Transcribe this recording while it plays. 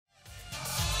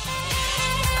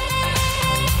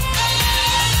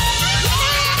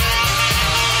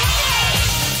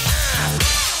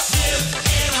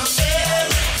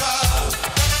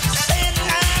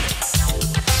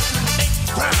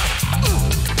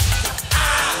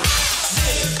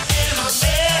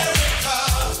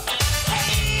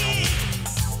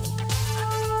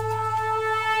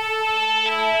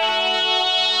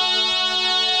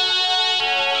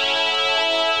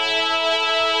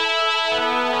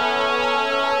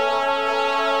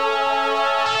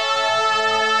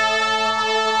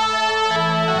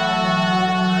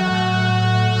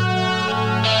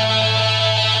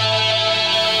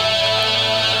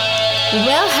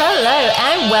Hello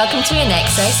and welcome to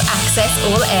InXS Access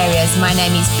All Areas. My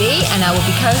name is B and I will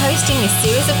be co-hosting this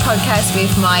series of podcasts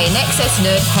with my InXS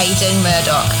nerd Hayden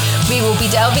Murdoch. We will be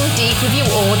delving deep with you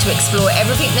all to explore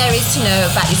everything there is to know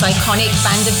about this iconic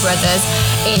band of brothers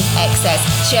InXS,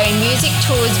 sharing music,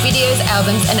 tours, videos,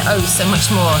 albums and oh so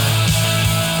much more.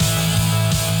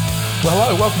 Well,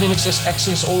 hello, welcome to InXS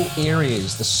Access All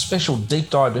Areas, the special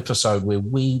deep dive episode where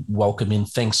we welcome in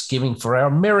Thanksgiving for our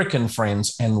American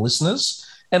friends and listeners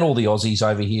and all the Aussies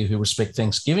over here who respect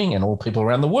Thanksgiving and all people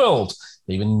around the world,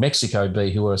 even Mexico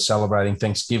be, who are celebrating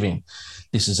Thanksgiving.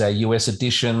 This is our US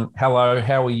edition. Hello,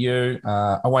 how are you?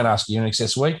 I won't ask you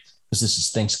InXS week because this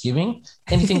is Thanksgiving.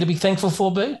 Anything to be thankful for,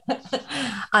 B?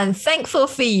 I'm thankful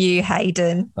for you,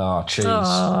 Hayden. Oh, cheese,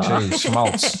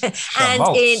 schmaltz. And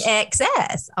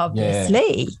InXS,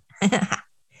 obviously. Yeah.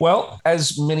 Well,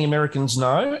 as many Americans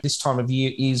know, this time of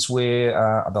year is where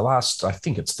the last, I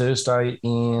think it's Thursday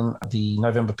in the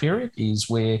November period, is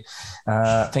where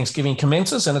Thanksgiving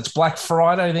commences, and it's Black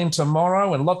Friday then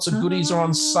tomorrow, and lots of goodies are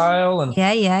on sale. And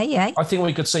yeah. I think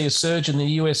we could see a surge in the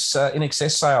US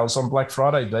InXS sales on Black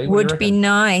Friday, B. Would be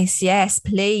nice. Yes,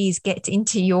 please get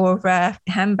into your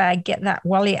handbag, get that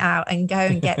wallet out and go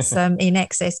and get some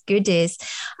InXS goodies.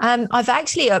 I've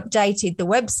actually updated the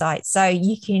website, so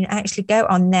you can actually go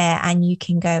on there and you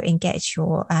can go and get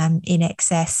your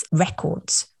InXS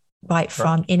records right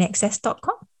from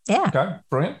InXS.com. Yeah. Okay,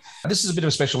 brilliant. This is a bit of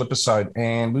a special episode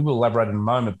and we will elaborate in a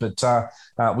moment, but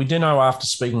we do know after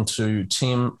speaking to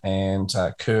Tim and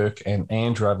Kirk and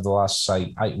Andrew over the last,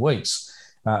 say, 8 weeks,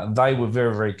 they were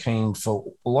very, very keen for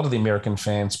a lot of the American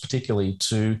fans, particularly,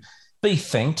 to be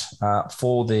thanked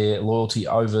for their loyalty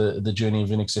over the journey of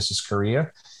InXS's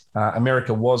career.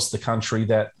 America was the country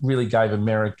that really gave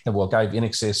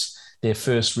InXS their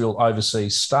first real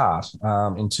overseas start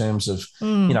in terms of,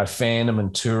 fandom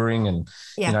and touring and,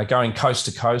 going coast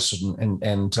to coast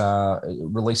and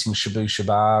releasing Shabu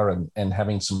Shabar and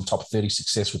having some top 30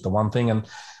 success with The One Thing. And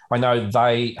I know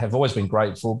they have always been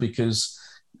grateful because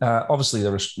obviously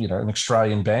there was, an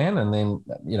Australian band and then,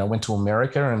 went to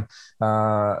America and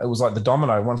it was like the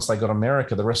domino. Once they got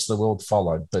America, the rest of the world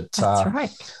followed. But that's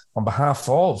right. On behalf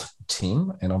of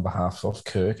Tim and on behalf of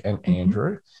Kirk and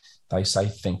Andrew, they say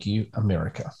thank you,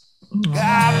 America.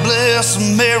 God bless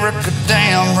America,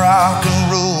 damn rock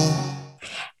and roll.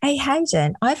 Hey,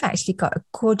 Hayden, I've actually got a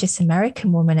gorgeous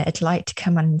American woman that'd like to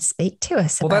come on and speak to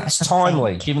us. Well, that's something.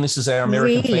 timely, given this is our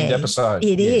American-themed episode.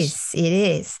 It is.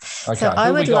 Okay,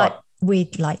 so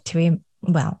we'd like to,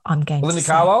 I'm going Belinda to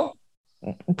Carlisle?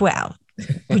 Well,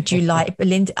 would you like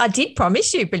Belinda? I did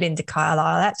promise you Belinda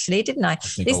Carlisle, actually, didn't I?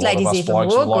 This lady's even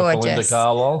more gorgeous. Belinda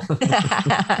Carlisle.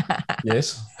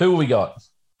 Yes. Who we got?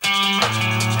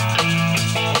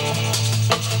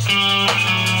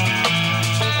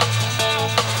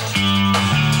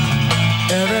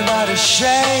 Everybody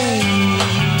shame.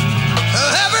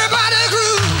 Everybody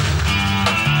groove.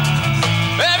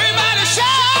 Everybody shine.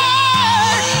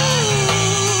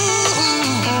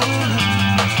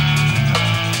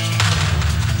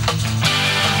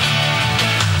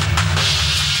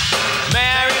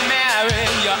 Mary,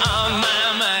 you're on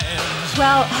my mind.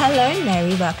 Well, hello,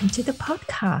 Mary. Welcome to the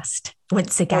podcast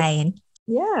once again.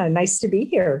 Yeah, nice to be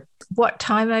here. What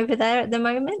time over there at the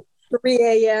moment? 3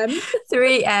 a.m.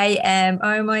 3 a.m.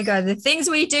 Oh my God, the things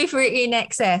we do for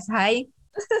InXS, hey?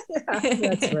 Yeah,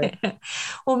 that's right.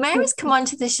 Well, Mary's come on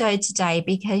to the show today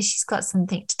because she's got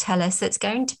something to tell us that's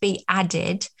going to be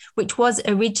added, which was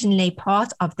originally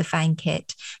part of the fan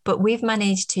kit, but we've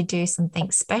managed to do something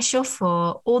special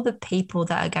for all the people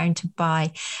that are going to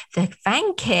buy the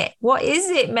fan kit. What is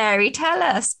it, Mary? Tell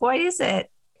us. What is it?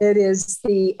 It is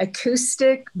the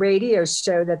acoustic radio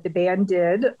show that the band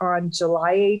did on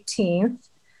July 18th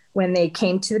when they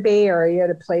came to the Bay Area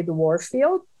to play the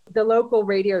Warfield. The local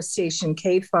radio station,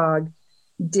 KFOG,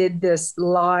 did this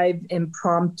live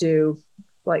impromptu,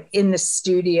 like in the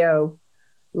studio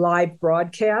live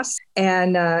broadcast.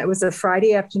 And it was a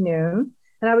Friday afternoon.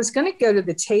 And I was going to go to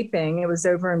the taping. It was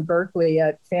over in Berkeley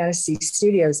at Fantasy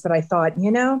Studios. But I thought,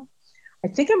 I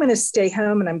think I'm going to stay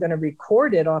home and I'm going to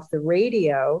record it off the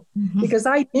radio because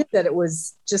I knew that it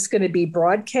was just going to be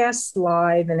broadcast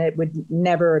live and it would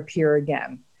never appear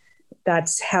again.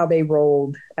 That's how they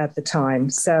rolled at the time.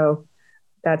 So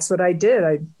that's what I did.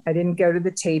 I didn't go to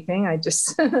the taping. I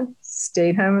just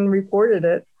stayed home and recorded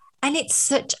it. And it's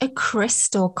such a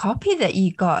crystal copy that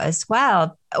you got as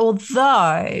well.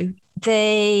 Although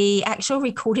the actual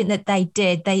recording that they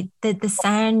did, the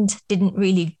sound didn't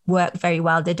really work very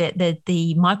well, did it?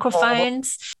 The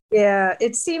microphones. Yeah,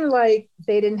 it seemed like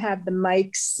they didn't have the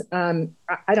mics.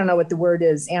 I don't know what the word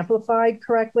is, amplified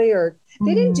correctly, or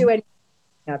they didn't do anything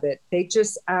of it. They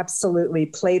just absolutely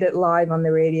played it live on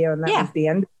the radio, and that was the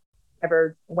end.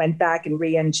 Never went back and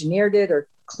re-engineered it or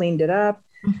cleaned it up.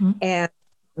 And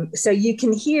so you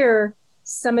can hear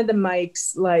some of the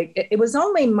mics, like it was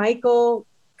only Michael,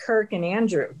 Kirk, and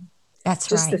Andrew. That's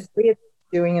just right. the three of them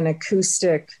doing an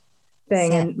acoustic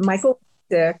thing. And Michael was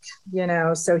sick,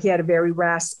 so he had a very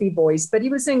raspy voice, but he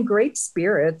was in great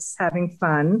spirits, having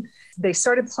fun. They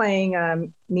started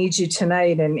playing Need You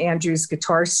Tonight, and Andrew's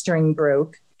guitar string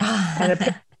broke. And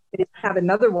they didn't have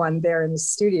another one there in the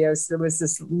studio. So there was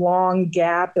this long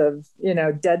gap of,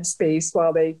 dead space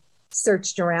while they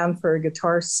searched around for a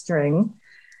guitar string.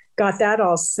 Got that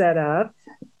all set up.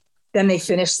 Then they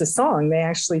finished the song. They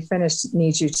actually finished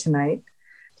Need You Tonight.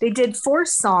 They did 4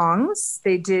 songs.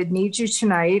 They did Need You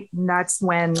Tonight, and that's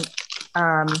when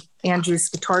Andrew's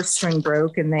guitar string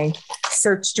broke, and they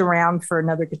searched around for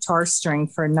another guitar string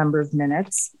for a number of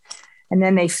minutes. And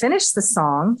then they finished the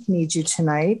song, Need You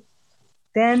Tonight.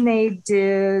 Then they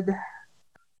did,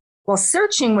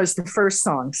 Searching was the first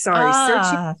song. Sorry,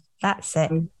 Searching. That's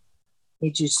it.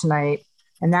 Need You Tonight.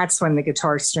 And that's when the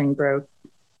guitar string broke.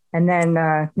 And then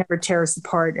Never Tear Us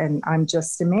Apart and I'm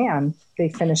Just a Man, they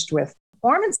finished with.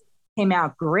 Performance came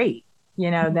out great,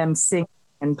 them singing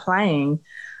and playing.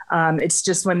 It's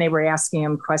just when they were asking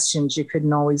them questions, you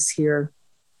couldn't always hear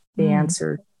the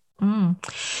answer.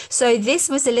 So this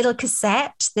was a little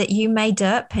cassette that you made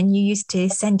up, and you used to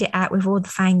send it out with all the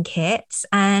fan kits,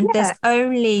 and there's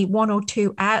only 1 or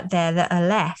 2 out there that are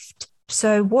left.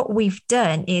 So what we've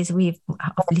done is we've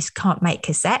obviously can't make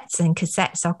cassettes, and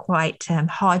cassettes are quite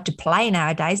hard to play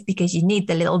nowadays because you need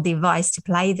the little device to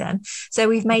play them. So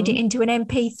we've made it into an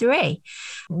MP3.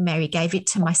 Mary gave it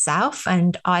to myself,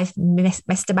 and I've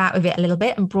messed about with it a little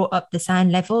bit and brought up the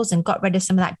sound levels and got rid of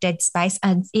some of that dead space.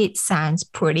 And it sounds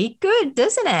pretty good,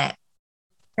 doesn't it?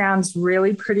 Sounds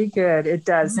really pretty good. It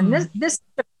does. And this is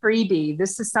a freebie.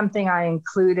 This is something I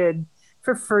included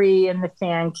for free in the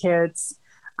fan kits.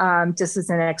 Just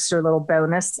as an extra little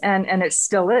bonus. And it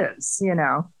still is,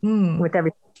 with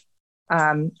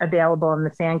everything available in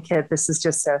the fan kit. This is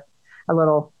just a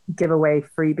little giveaway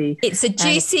freebie. It's a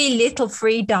juicy little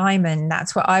free diamond.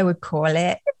 That's what I would call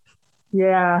it.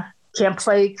 Yeah. Can't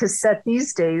play cassette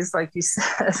these days, like you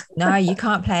said. No, you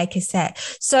can't play a cassette.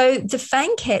 So the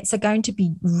fan kits are going to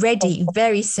be ready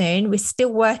very soon. We're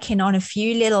still working on a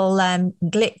few little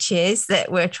glitches that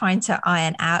we're trying to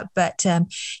iron out, but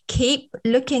keep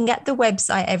looking at the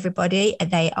website, everybody.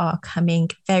 They are coming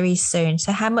very soon.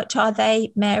 So how much are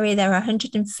they, Mary? They're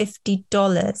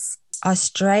 $150.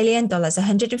 Australian dollars,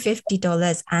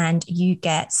 $150, and you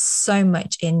get so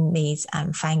much in these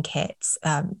fan kits.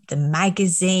 The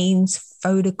magazines,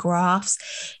 photographs,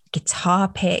 guitar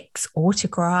picks,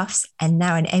 autographs, and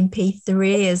now an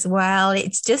MP3 as well.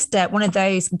 It's just one of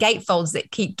those gatefolds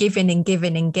that keep giving and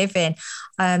giving and giving.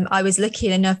 I was lucky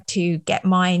enough to get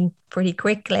mine pretty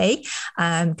quickly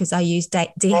because I used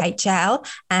DHL,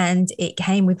 and it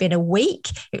came within a week.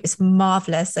 It was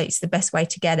marvelous. So it's the best way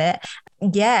to get it.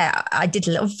 Yeah, I did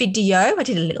a little video. I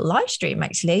did a little live stream,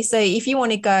 actually. So if you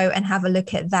want to go and have a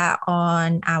look at that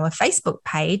on our Facebook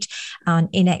page on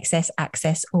In Excess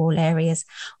Access All Areas.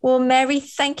 Well, Mary,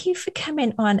 thank you for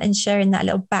coming on and sharing that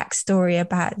little backstory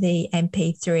about the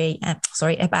MP3,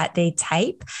 about the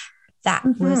tape. That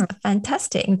was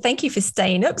fantastic. And thank you for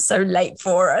staying up so late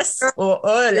for us, or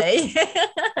early.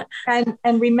 And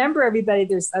remember, everybody,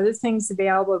 there's other things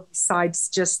available besides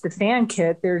just the fan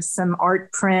kit. There's some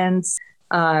art prints,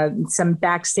 some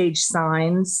backstage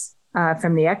signs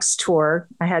from the X Tour.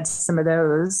 I had some of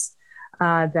those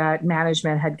that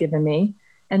management had given me.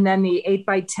 And then the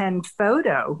 8x10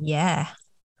 photo. Yeah.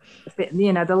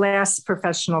 The last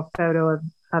professional photo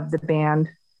of the band.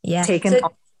 Yeah. Taken.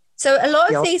 So a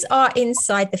lot of these are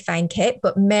inside the fan kit,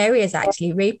 but Mary has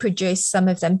actually reproduced some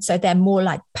of them. So they're more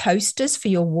like posters for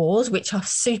your walls, which are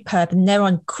superb. And they're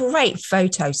on great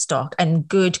photo stock and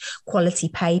good quality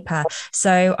paper.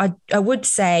 So I would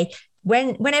say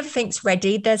when everything's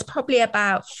ready, there's probably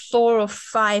about 4 or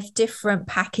 5 different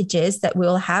packages that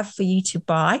we'll have for you to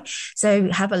buy.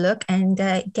 So have a look and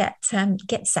get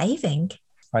saving.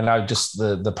 I know just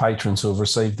the patrons who have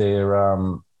received their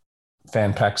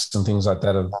fan packs and things like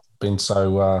that have been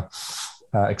so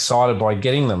excited by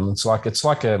getting them. It's like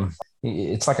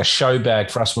a show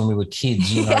bag for us when we were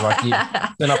kids, like you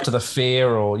went up to the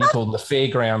fair, or you call them the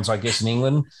fairgrounds, I guess, in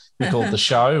England. We call it the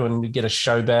show, and you get a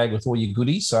show bag with all your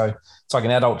goodies. So it's like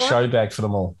an adult show bag for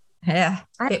them all. Yeah,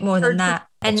 a bit more than that.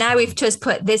 And now we've just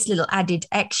put this little added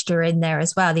extra in there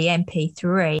as well, the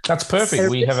MP3. That's perfect.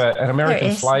 We have an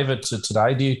American flavour to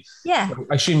today. I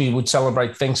assume you would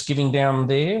celebrate Thanksgiving down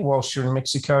there whilst you're in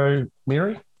Mexico,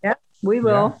 Mary? Yeah, we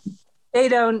will. They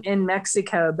don't in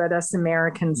Mexico, but us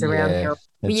Americans around here.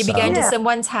 Will you be going to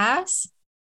someone's house?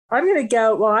 I'm going to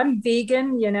go. Well, I'm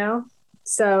vegan,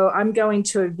 so I'm going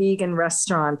to a vegan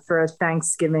restaurant for a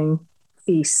Thanksgiving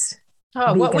feast. Oh,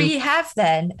 vegan. What will you have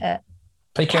then?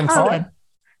 Pecan pie?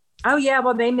 Oh, yeah.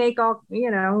 Well, they make all,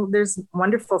 there's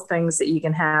wonderful things that you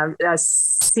can have.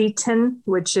 Seitan,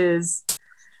 which is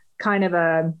kind of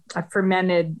a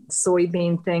fermented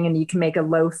soybean thing, and you can make a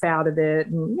loaf out of it,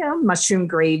 and mushroom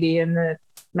gravy and the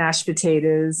mashed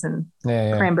potatoes and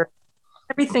cranberry,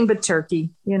 everything but turkey.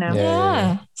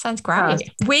 Sounds great.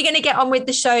 We're going to get on with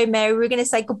the show, Mary. We're going to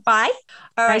say goodbye.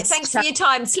 All right, thanks for your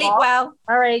time. Sleep well.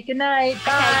 All right, good night.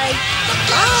 Bye.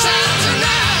 Bye.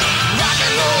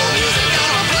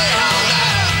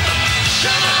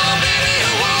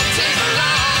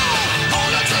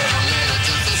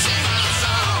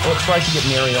 Well, it's great to get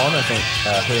Mary on. I thank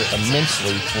her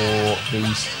immensely for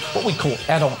these, what we call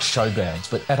adult show bags,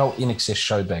 but adult in excess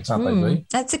show bags, aren't they, Bea?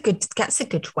 That's a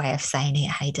good way of saying it,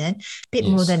 Hayden. Bit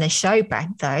more than a show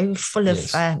bag, though, full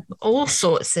of all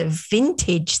sorts of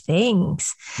vintage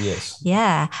things. Yes.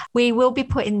 Yeah. We will be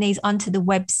putting these onto the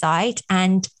website,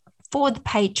 and for the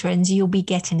patrons, you'll be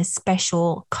getting a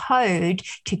special code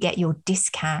to get your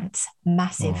discounts,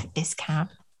 massive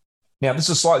discount. Now, this is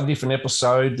a slightly different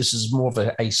episode. This is more of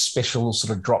a special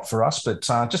sort of drop for us, but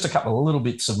just a couple of little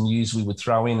bits of news we would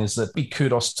throw in is that big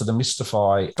kudos to the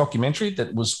Mystify documentary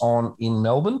that was on in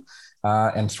Melbourne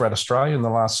and throughout Australia in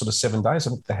the last sort of 7 days. I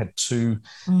think they had two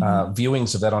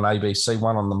viewings of that on ABC,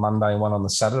 one on the Monday and one on the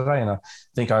Saturday, and I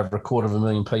think over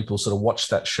 250,000 people sort of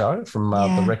watched that show from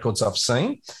the records I've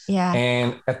seen. Yeah.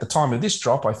 And at the time of this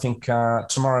drop, I think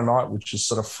tomorrow night, which is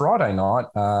sort of Friday night,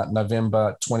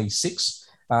 November 26th,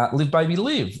 Live Baby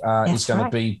Live is going to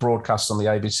be broadcast on the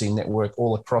ABC network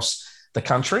all across the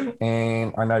country.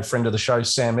 And I know a friend of the show,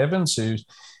 Sam Evans, who's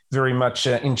very much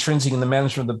intrinsic in the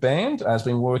management of the band, has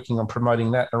been working on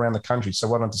promoting that around the country. So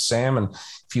well done to Sam. And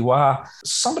if you are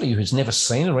somebody who's never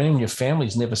seen it, or anyone in your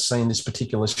family's never seen this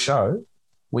particular show,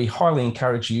 we highly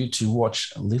encourage you to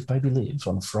watch Live Baby Live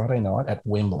on Friday night at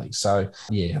Wembley. So,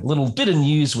 a little bit of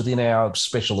news within our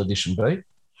special edition, Bea.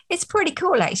 It's pretty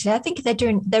cool, actually. I think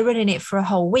they're running it for a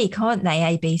whole week, aren't they,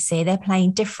 ABC? They're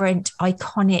playing different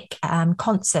iconic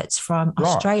concerts from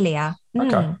Australia.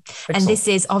 Okay. And this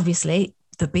is obviously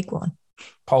the big one.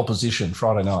 Pole Position,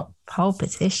 Friday night. Pole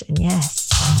Position, yes.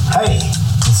 Hey,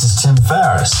 this is Tim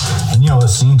Farriss, and you're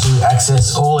listening to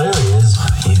Access All Areas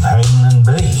with Hayden and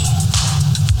Bea.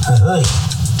 Hey.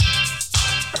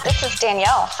 This is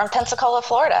Danielle from Pensacola,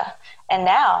 Florida. And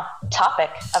now, topic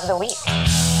of the week.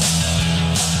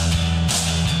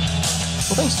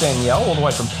 Well, thanks, Danielle, all the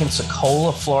way from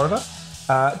Pensacola, Florida.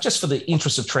 Just for the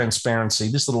interest of transparency,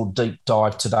 this little deep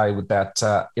dive today about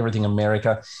Everything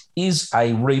America is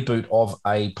a reboot of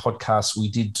a podcast we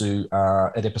did do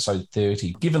at episode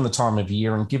 30. Given the time of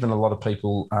year and given a lot of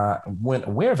people weren't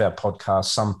aware of our podcast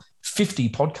some 50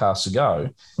 podcasts ago,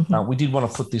 we did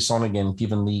want to put this on again,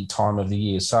 given the time of the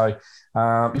year. So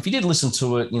if you did listen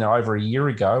to it, over a year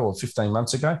ago or 15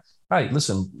 months ago, hey,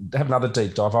 listen, have another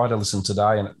deep dive. I had to listen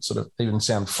today and it sort of even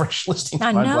sound fresh listening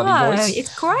to my bloody voice.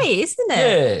 It's great, isn't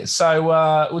it? Yeah. So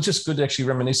it was just good actually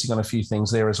reminiscing on a few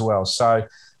things there as well. So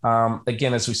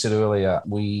again, as we said earlier,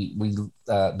 we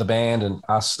the band and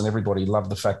us and everybody loved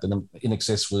the fact that In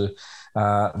Excess were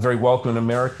very welcome in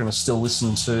America and are still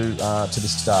listened to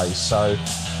this day. So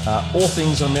all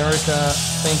things America,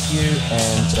 thank you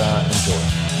and enjoy.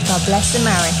 God bless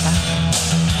America.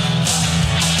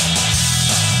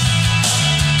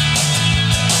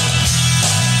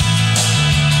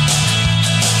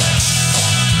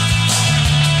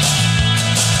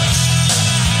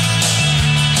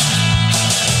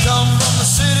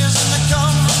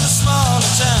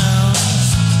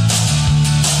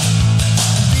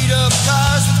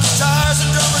 Cars with guitars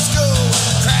and drummers go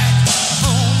crack,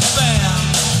 boom, bam.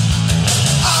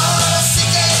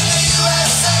 R-O-C-K in the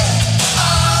USA,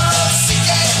 R-O-C-K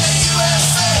in the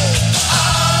USA,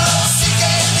 R-O-C-K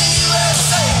in the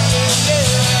USA, yeah.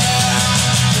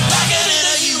 Back in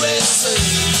the USA.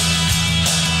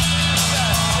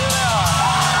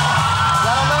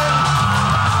 Gentlemen.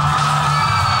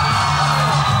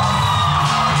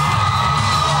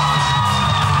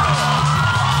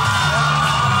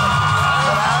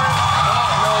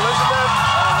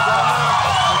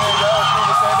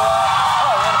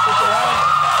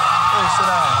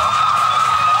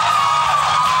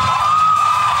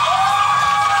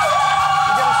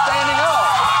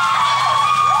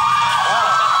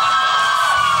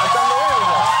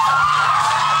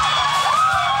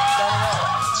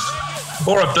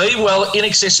 All right, B. Well,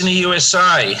 INXS in the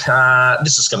USA.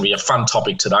 This is going to be a fun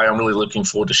topic today. I'm really looking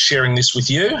forward to sharing this with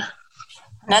you.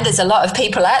 Now, there's a lot of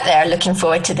people out there looking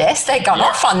forward to this. They've gone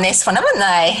off on this one, haven't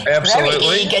they? Absolutely.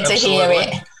 Very eager to hear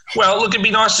it. Well, look, it'd be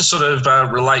nice to sort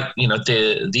of relate,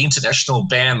 the international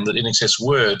band that INXS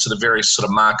were to the various sort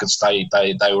of markets they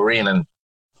were in. And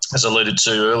as alluded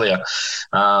to earlier,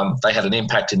 they had an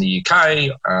impact in the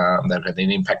UK. They've had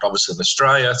an impact, obviously, in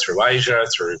Australia, through Asia,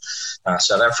 through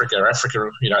South Africa,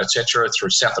 et cetera, through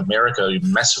South America,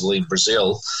 massively in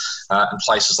Brazil, and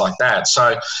places like that.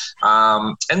 So,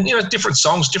 different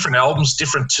songs, different albums,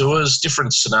 different tours,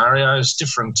 different scenarios,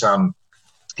 different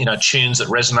tunes that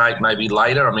resonate maybe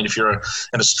later. I mean, if you're an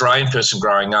Australian person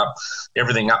growing up,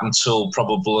 everything up until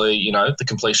probably, the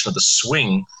completion of the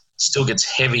swing still gets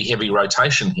heavy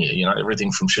rotation here.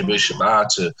 Everything from Shabooh Shoobah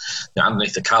to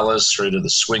Underneath the Colours through to the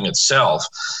swing itself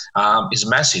is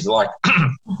massive. Like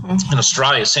in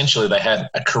Australia, essentially they had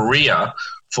a career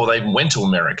before they even went to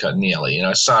America nearly,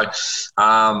 So,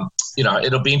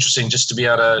 it'll be interesting just to be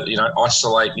able to,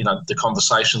 isolate, the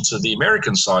conversation to the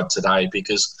American side today,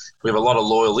 because we have a lot of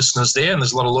loyal listeners there and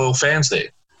there's a lot of loyal fans there.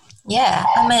 Yeah,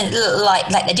 I mean, like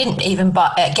they didn't even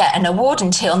get an award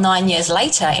until 9 years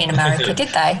later in America, did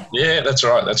they? Yeah, that's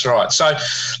right. So,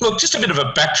 look, just a bit of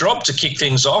a backdrop to kick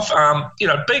things off.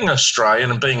 Being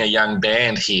Australian and being a young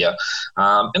band here,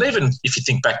 and even if you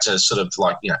think back to sort of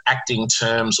like, acting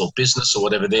terms or business or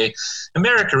whatever there,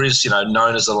 America is,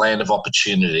 known as the land of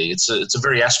opportunity. It's a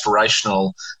very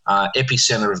aspirational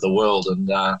epicenter of the world. And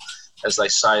as they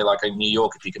say, like in New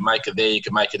York, if you can make it there, you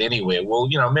can make it anywhere. Well,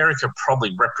 America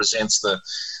probably represents the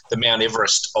Mount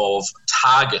Everest of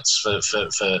targets for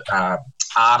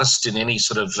artists in any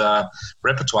sort of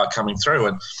repertoire coming through.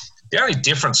 And the only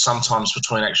difference sometimes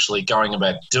between actually going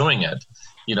about doing it,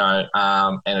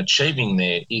 and achieving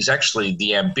there is actually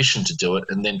the ambition to do it,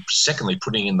 and then secondly,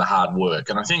 putting in the hard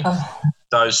work. And I think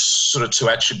those sort of two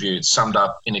attributes summed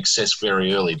up INXS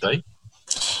very early, B.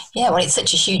 Yeah, well, it's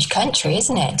such a huge country,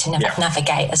 isn't it, to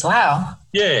navigate as well?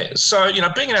 Yeah, so,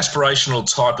 being an aspirational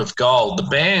type of goal, the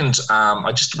band,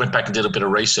 I just went back and did a bit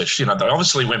of research. They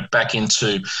obviously went back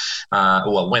into,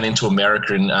 went into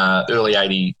America in early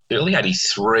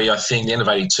 83, I think, the end of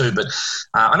 82. But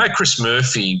I know Chris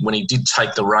Murphy, when he did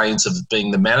take the reins of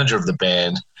being the manager of the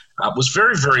band, was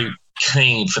very, very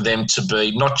keen for them to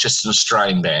be not just an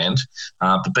Australian band,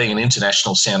 but being an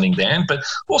international sounding band, but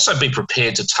also be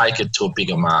prepared to take it to a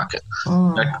bigger market.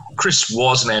 Chris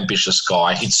was an ambitious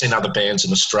guy. He'd seen other bands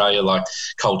in Australia like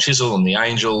Cold Chisel and the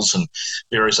Angels and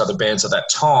various other bands at that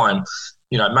time,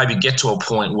 maybe get to a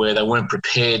point where they weren't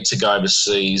prepared to go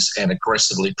overseas and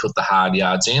aggressively put the hard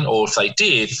yards in, or if they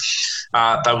did,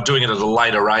 they were doing it at a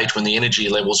later age when the energy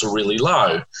levels were really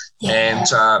low. Yeah. And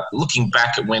looking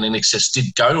back at when INXS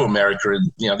did go to America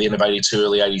in the end of 82,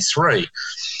 early 83,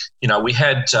 we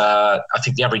had, I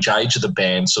think the average age of the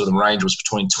band, sort of the range was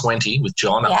between 20 with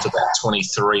John up to about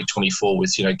 23, 24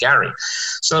 with, Gary.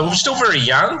 So we were still very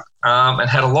young and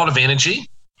had a lot of energy.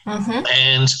 Mm-hmm.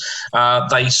 And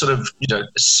they sort of,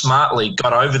 smartly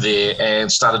got over there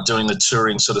and started doing the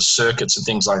touring sort of circuits and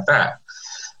things like that.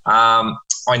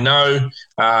 I know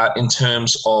in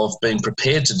terms of being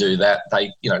prepared to do that,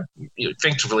 they,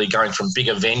 effectively going from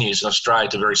bigger venues in Australia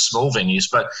to very small venues,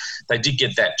 but they did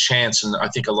get that chance. And I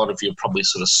think a lot of you have probably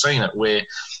sort of seen it, where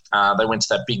they went to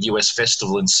that big US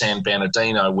festival in San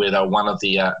Bernardino where they were one of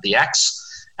the acts.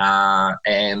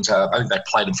 And I think they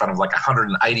played in front of like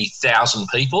 180,000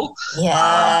 people.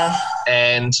 Yeah.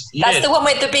 And that's the one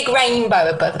with the big rainbow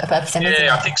above them, isn't it?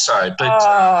 Yeah, I think so. But,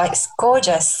 it's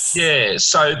gorgeous. Yeah,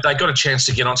 so they got a chance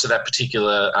to get onto that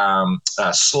particular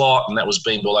slot, and that was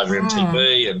beamed all over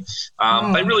MTV.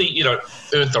 And they really,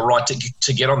 earned the right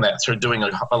to get on that through doing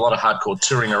a lot of hardcore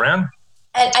touring around.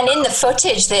 And in the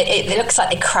footage, it looks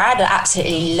like the crowd are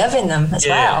absolutely loving them as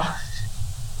well.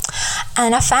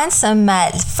 And I found some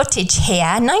footage here.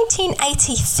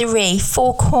 1983,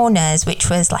 Four Corners, which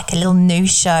was like a little news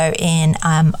show in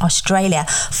Australia,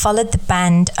 followed the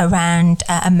band around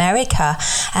America.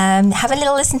 Have a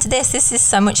little listen to this. This is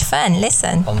so much fun.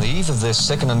 Listen. On the eve of their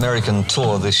second American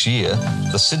tour this year,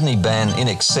 the Sydney band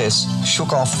INXS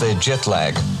shook off their jet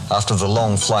lag after the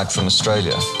long flight from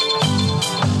Australia.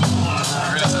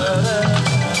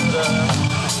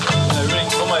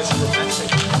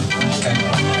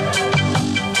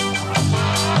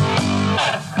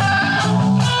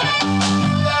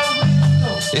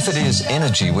 If it is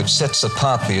energy which sets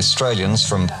apart the Australians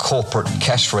from corporate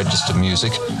cash register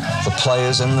music, the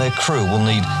players and their crew will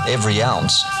need every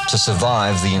ounce to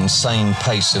survive the insane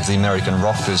pace of the American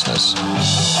rock business.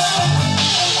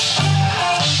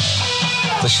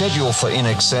 The schedule for In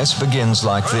Excess begins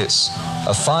like this.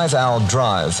 A 5-hour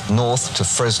drive north to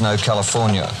Fresno,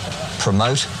 California.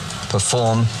 Promote,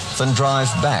 perform, then drive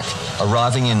back,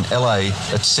 arriving in LA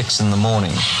at 6 in the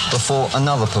morning, before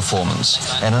another performance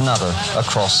and another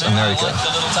across America.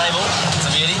 The little table,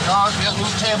 Samiri. Oh, we got a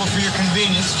little table for your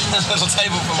convenience. Little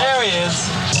table for my... There he is.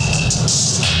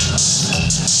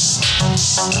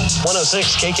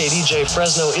 106 KKDJ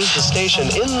Fresno is the station.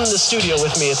 In the studio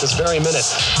with me at this very minute,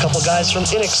 a couple guys from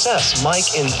In Excess, Mike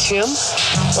and Tim.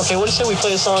 Okay, what do you say we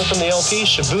play a song from the LP,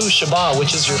 Shabu Shaba,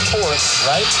 which is your fourth,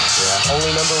 right? Yeah. Only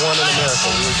number one in America.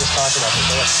 We were just talking about this.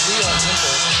 They have 3 on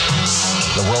Tempo.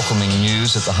 The welcoming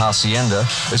news at the Hacienda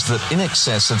is that In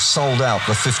Excess have sold out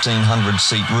the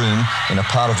 1,500-seat room in a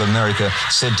part of America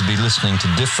said to be listening to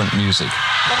different music.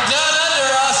 Down under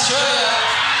Australia.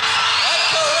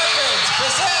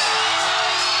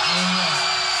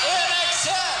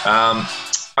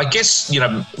 I guess,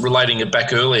 relating it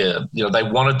back earlier, they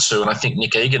wanted to, and I think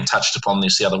Nick Egan touched upon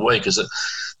this the other week, is that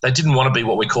they didn't want to be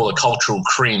what we call a cultural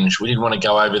cringe. We didn't want to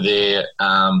go over there,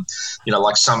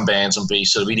 like some bands and be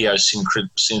sort of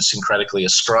idiosyncratically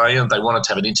Australian. They wanted to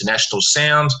have an international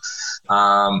sound. They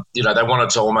wanted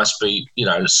to almost be,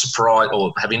 surprised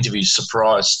or have interviews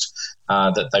surprised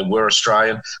that they were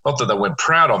Australian. Not that they weren't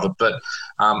proud of it, but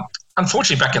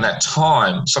unfortunately, back in that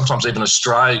time, sometimes even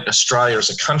Australia as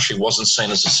a country wasn't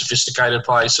seen as a sophisticated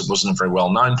place. It wasn't a very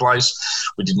well-known place.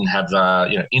 We didn't have,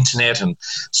 internet and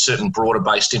certain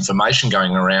broader-based information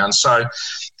going around. So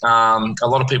a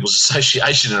lot of people's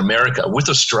association in America with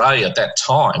Australia at that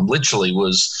time literally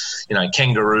was,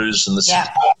 kangaroos and the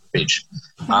beach.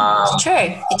 It's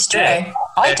true. It's true. Yeah.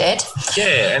 I did.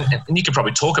 Yeah, and you could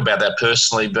probably talk about that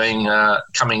personally, being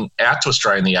coming out to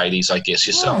Australia in the 80s, I guess,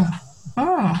 yourself.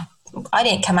 I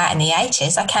didn't come out in the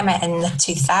 80s. I came out in the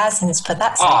 2000s, but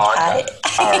that's okay.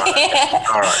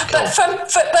 All right. Cool.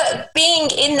 But being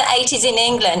in the 80s in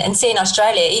England and seeing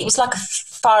Australia, it was like a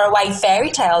faraway fairy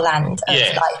tale land of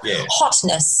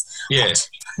hotness. Yeah.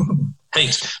 Hot.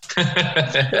 Heat.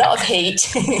 A lot of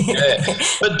heat. Yeah.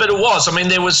 But it was. I mean,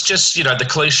 there was just, the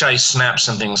cliche snaps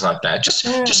and things like that.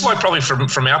 Just like probably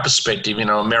from our perspective,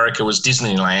 America was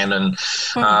Disneyland and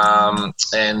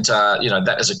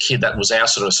that as a kid, that was our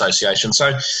sort of association.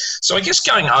 So I guess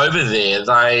going over there,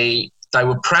 they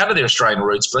were proud of their Australian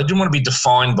roots, but they didn't want to be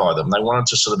defined by them. They wanted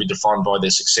to sort of be defined by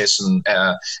their success and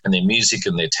their music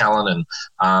and their talent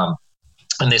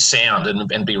and their sound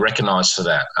and be recognised for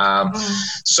that.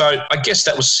 So I guess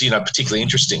that was, particularly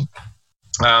interesting.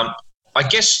 I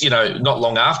guess, not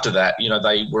long after that,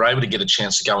 they were able to get a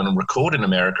chance to go in and record in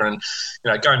America. And,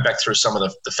 going back through some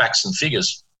of the facts and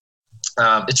figures,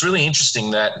 it's really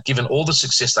interesting that given all the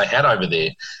success they had over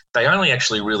there, they only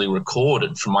actually really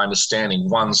recorded, from my understanding,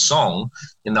 one song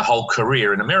in the whole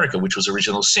career in America, which was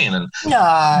Original Sin. And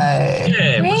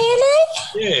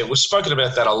really? We've spoken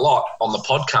about that a lot on the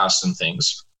podcast and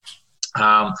things.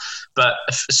 But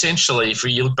essentially, if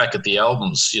you look back at the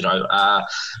albums, they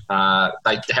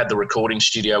had the recording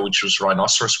studio, which was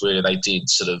Rhinoceros, where they did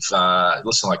sort of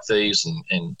Listen Like Thieves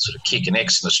and sort of Kick and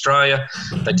X in Australia.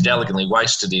 They did Elegantly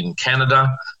Wasted in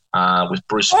Canada with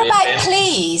Bruce Fairbairn. What about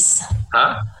Please?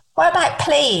 Huh? What about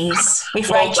Please with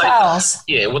Ray Charles?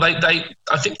 Yeah, well, I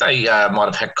think they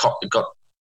might have got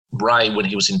Ray when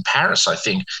he was in Paris, I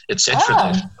think,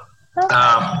 etc.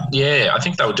 Okay. I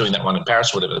think they were doing that one in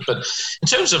Paris or whatever. But in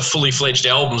terms of fully fledged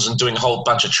albums and doing a whole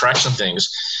bunch of tracks and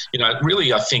things,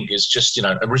 really I think is just,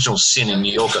 Original Sin in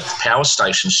New York at the Power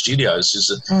Station Studios is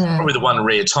probably the one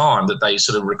rare time that they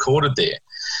sort of recorded there.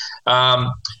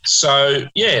 From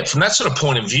that sort of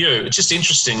point of view, it's just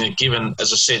interesting that given,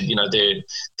 as I said,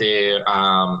 their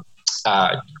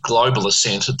global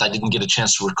ascent, that they didn't get a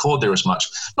chance to record there as much.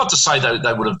 Not to say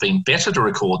they would have been better to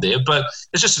record there, but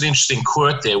it's just an interesting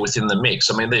quirk there within the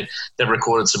mix. I mean, they've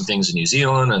recorded some things in New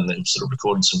Zealand and they've sort of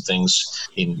recorded some things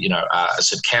in, I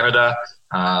said Canada.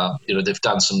 They've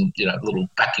done some, little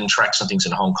backing tracks and things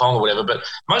in Hong Kong or whatever, but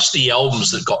most of the albums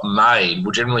that got made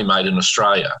were generally made in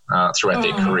Australia throughout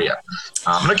their career.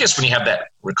 And I guess when you have that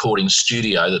recording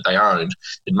studio that they owned,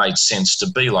 it made sense to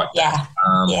be like that.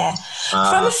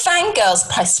 From a fangirl's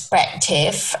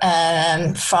perspective,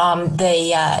 from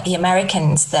the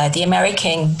Americans, the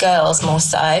American girls more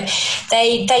so,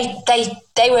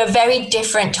 they were very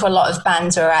different to a lot of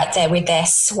bands who were out there with their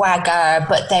swagger,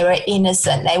 but they were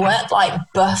innocent. They weren't like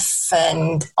buff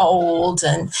and old,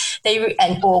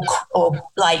 or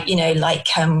like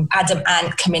Adam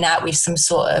Ant coming out with some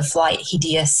sort of like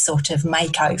hideous sort of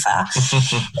makeover.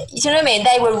 you know what I mean?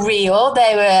 They were real,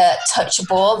 they were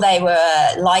touchable, they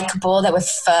were likable, they were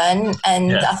fun.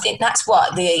 And I think that's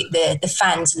what the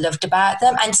fans loved about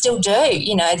them and still do,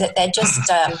 you know, that they're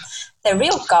just, they're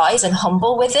real guys and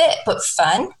humble with it, but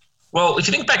fun. Well, if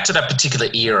you think back to that particular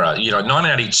era, you know,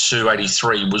 1982,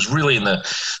 83 was really in the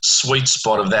sweet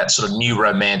spot of that sort of new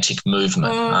romantic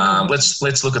movement. Let's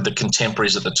look at the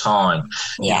contemporaries at the time.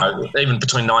 Yeah. You know, even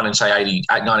between 1980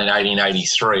 and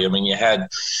 83, I mean, you had,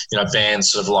 you know, bands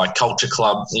sort of like Culture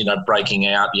Club, you know, breaking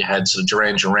out. You had sort of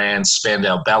Duran Duran,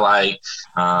 Spandau Ballet,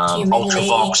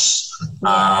 Ultravox.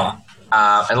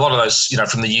 And a lot of those, you know,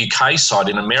 from the UK side,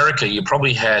 in America, you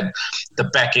probably had the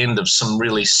back end of some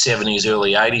really 70s,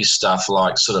 early 80s stuff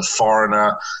like sort of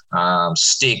Foreigner,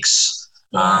 Styx.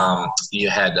 You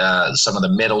had some of the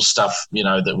metal stuff, you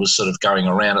know, that was sort of going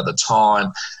around at the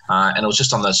time. And it was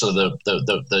just on the sort of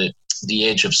the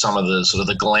edge of some of the sort of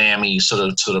the glammy sort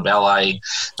of LA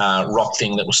rock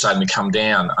thing that was starting to come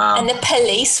down. And the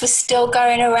Police was still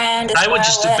going around as They were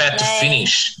just about to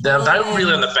finish. They were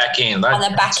really on the back end. On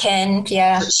the back end,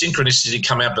 yeah. Synchronicity had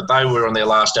come out, but they were on their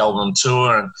last album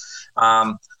tour.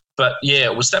 And but yeah,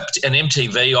 it was that. And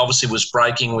MTV obviously was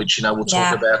breaking, which, you know, we'll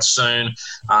talk about soon.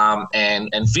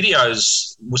 And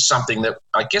videos was something that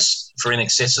I guess for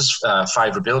INXS's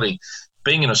favourability,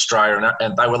 being in Australia,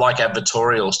 and they were like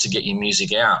advertorials to get your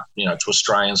music out, you know, to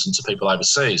Australians and to people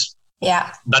overseas.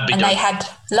 Yeah, they had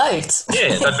loads.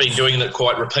 Yeah, they'd been doing it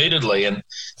quite repeatedly and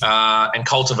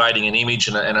cultivating an image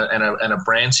and a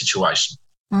brand situation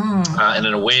and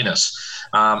an awareness.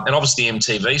 And obviously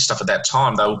MTV stuff at that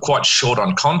time, they were quite short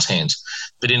on content,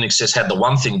 but INXS had the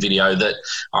One Thing video that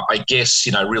I guess,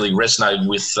 you know, really resonated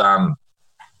with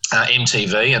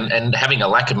MTV and having a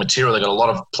lack of material, they got a lot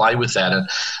of play with that. And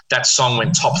that song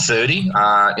went top 30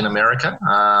 in America,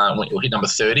 hit number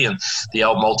 30, and the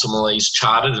album ultimately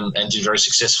charted and did very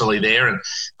successfully there, and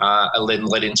then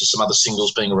led into some other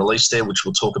singles being released there, which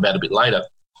we'll talk about a bit later.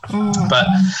 But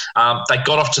they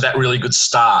got off to that really good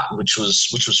start, which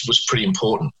was pretty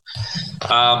important.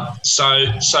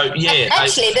 Actually,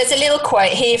 there's a little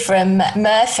quote here from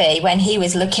Murphy when he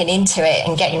was looking into it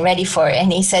and getting ready for it,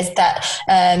 and he says that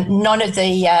none of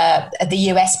the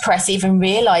US press even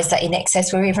realised that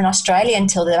INXS were even Australia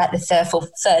until they're at the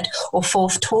third or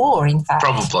fourth tour. In fact,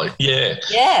 probably, yeah.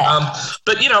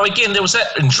 But you know, again, there was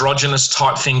that androgynous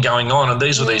type thing going on, and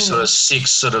these were these sort of six,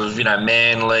 sort of, you know,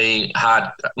 manly,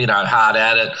 hard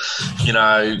at it, you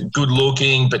know, good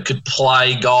looking, but could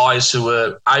play guys who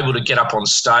were able to get up on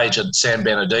stage at San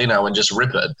Bernardino and just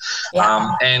rip it.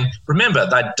 Yeah. And remember,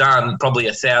 they'd done probably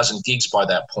 1,000 gigs by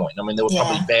that point. I mean, there were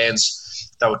probably bands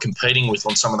they were competing with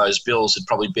on some of those bills had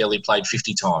probably barely played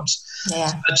 50 times. Yeah.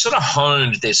 So they'd sort of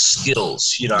honed their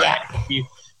skills, you know. Yeah.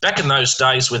 Back in those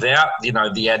days, without, you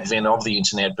know, the advent of the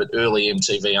internet, but early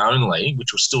MTV only,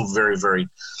 which was still very, very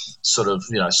sort of,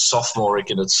 you know, sophomoric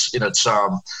in its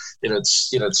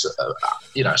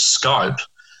scope.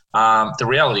 The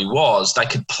reality was they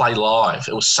could play live.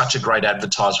 It was such a great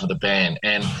advertisement for the band,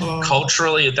 and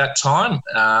culturally at that time,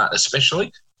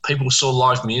 especially, people saw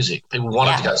live music. People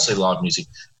wanted to go see live music.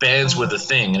 Bands were the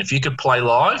thing, and if you could play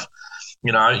live,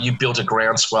 you know, you built a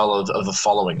groundswell of the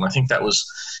following. And I think that was,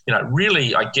 you know,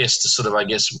 really, I guess, to sort of,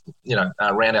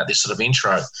 round out this sort of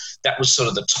intro, that was sort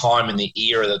of the time in the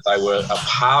era that they were a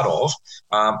part of,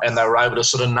 and they were able to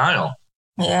sort of nail.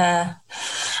 Yeah.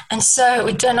 And so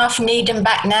we don't often need them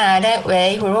back now, don't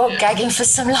we? We're all gagging for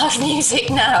some live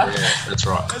music now. Yeah, that's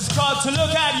right. It's got to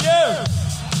look at you.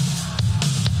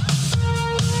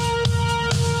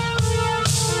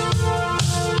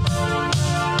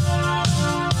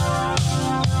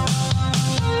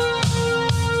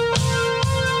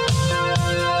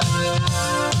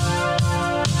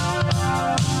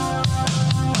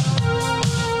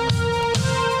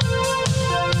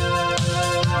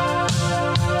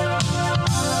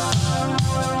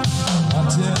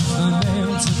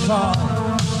 For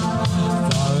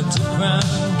a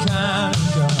different kind of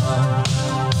girl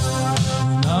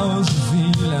who knows the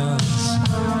feelings,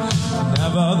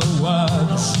 never the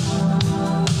words.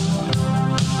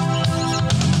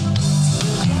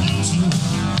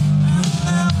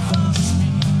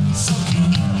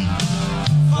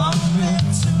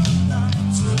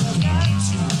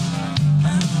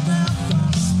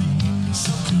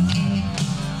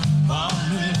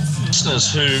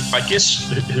 Listeners who, I guess,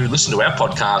 who listen to our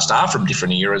podcast are from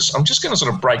different eras, I'm just going to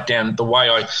sort of break down the way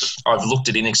I've looked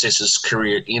at INXS's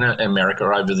career in America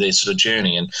over their sort of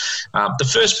journey. And the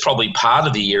first probably part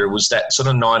of the era was that sort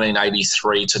of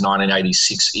 1983 to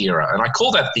 1986 era. And I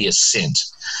call that the ascent.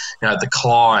 the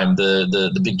climb,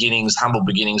 the beginnings, humble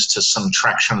beginnings to some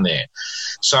traction there.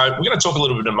 So we're going to talk a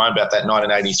little bit in a moment about that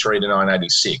 1983 to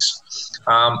 1986.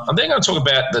 I'm then going to talk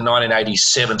about the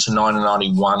 1987 to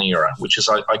 1991 era, which is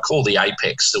I call the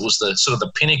apex. It was the sort of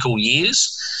the pinnacle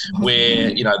years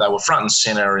where, they were front and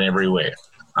center and everywhere.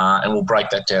 And we'll break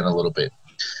that down a little bit.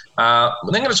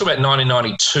 We're then going to talk about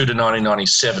 1992 to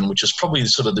 1997, which is probably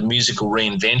sort of the musical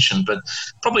reinvention, but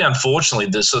probably unfortunately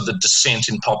the sort of the descent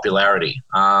in popularity.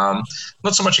 Not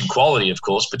so much in quality, of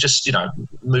course, but just,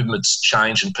 movements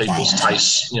change and people's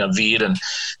tastes, veered, and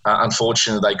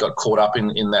unfortunately they got caught up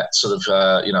in that sort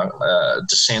of,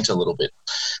 descent a little bit.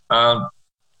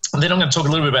 And then I'm going to talk a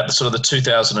little bit about the sort of the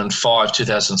 2005,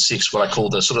 2006, what I call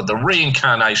the sort of the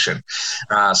reincarnation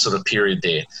sort of period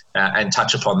there, and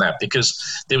touch upon that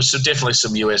because there was definitely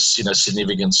some US,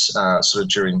 significance sort of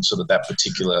during sort of that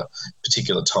particular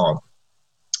time.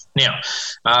 Now,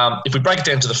 if we break it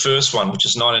down to the first one, which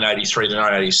is 1983 to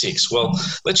 1986, well,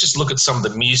 let's just look at some of the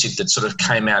music that sort of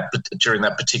came out during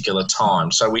that particular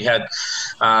time. So we had,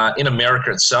 in America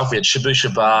itself, we had Shabooh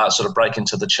Shoobah sort of break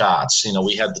into the charts.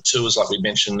 We had the tours, like we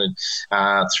mentioned,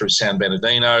 through San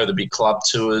Bernardino, the big club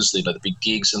tours, the big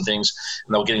gigs and things,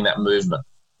 and they were getting that movement.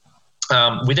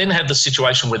 We then had the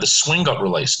situation where the swing got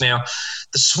released. Now,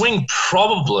 the swing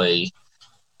probably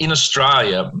in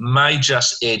Australia may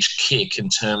just edge kick in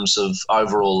terms of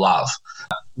overall love.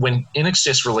 When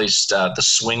INXS released the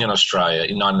swing in Australia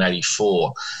in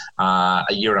 1984, a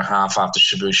year and a half after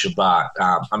Shabooh Shoobah,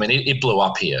 it blew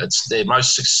up here. It's their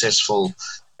most successful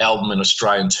album in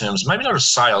Australia in terms, maybe not of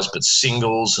sales, but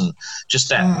singles, and just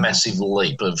that massive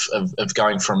leap of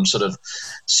going from sort of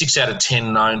 6 out of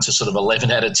 10 known to sort of 11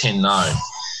 out of 10 known.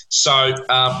 So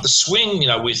the swing,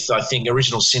 with, I think,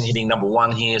 Original Sin hitting number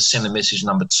 1 here, Send a Message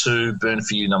number 2, Burn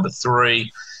For You number 3,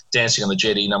 Dancing on the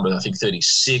Jetty number, I think,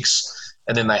 36.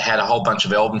 And then they had a whole bunch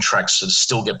of album tracks that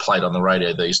still get played on the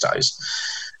radio these days.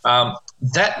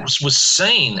 That was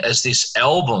seen as this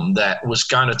album that was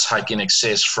going to take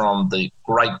INXS from the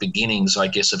great beginnings, I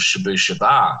guess, of Shabooh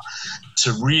Shoobah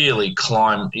to really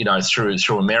climb,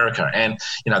 through America. And,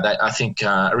 I think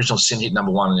Original Sin hit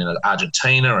number 1 in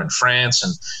Argentina and France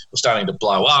and was starting to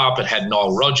blow up. It had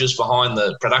Nile Rodgers behind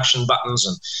the production buttons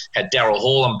and had Daryl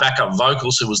Hall on backup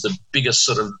vocals, who was the biggest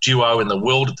sort of duo in the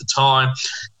world at the time.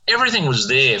 Everything was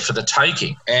there for the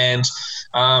taking. And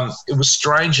it was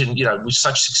strange, and, with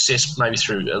such success maybe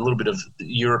through a little bit of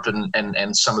Europe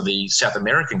and some of the South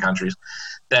American countries,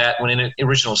 that when an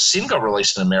Original Sin got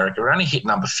released in America, it only hit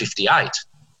number 58.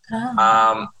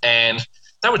 And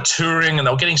they were touring and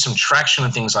they were getting some traction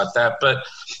and things like that. But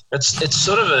it's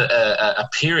sort of a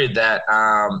period that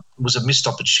was a missed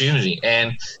opportunity.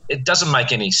 And it doesn't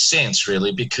make any sense,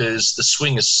 really, because the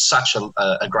swing is such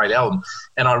a great album.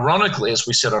 And ironically, as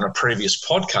we said on a previous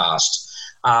podcast,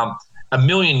 1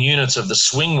 million units of the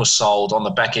swing was sold on the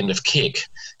back end of Kick.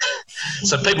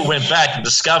 So people went back and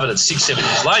discovered it 6-7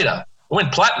 years later. It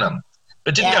went platinum,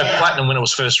 but didn't go platinum when it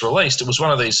was first released. It was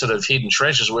one of these sort of hidden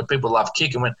treasures where people love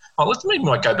Kick and went, maybe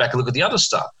might go back and look at the other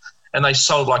stuff. And they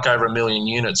sold like over 1 million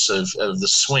units of the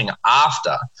swing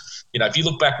after. If you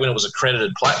look back when it was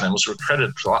accredited platinum, it was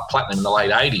accredited platinum in the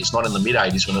late 80s, not in the mid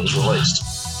 80s when it was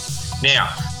released.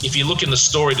 Now, if you look in the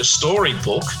Story to Story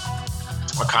book,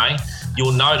 okay,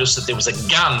 you'll notice that there was a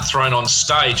gun thrown on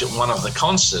stage at one of the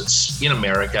concerts in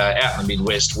America, out in the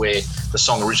Midwest, where the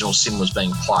song Original Sin was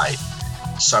being played.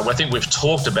 So I think we've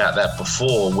talked about that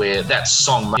before, where that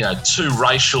song, too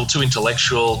racial, too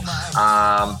intellectual,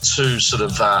 too sort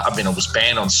of, it was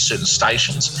banned on certain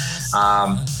stations,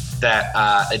 that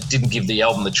it didn't give the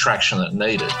album the traction it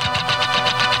needed.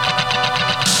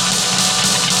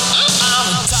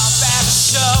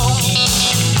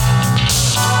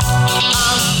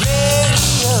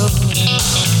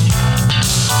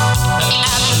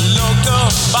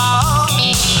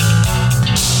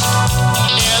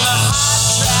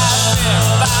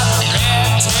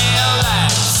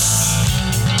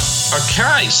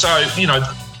 Okay, so,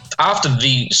 after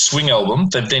the swing album,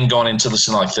 they've then gone into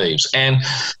Listen Like Thieves. And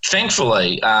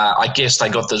thankfully, I guess they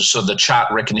got the sort of the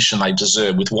chart recognition they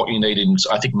deserve with What You Need in,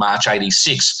 I think, March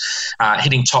 86,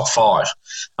 hitting top 5.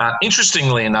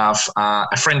 Interestingly enough,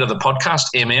 a friend of the podcast,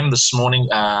 this morning,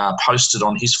 posted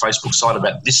on his Facebook site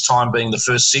about this time being the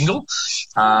first single,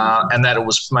 and that it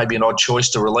was maybe an odd choice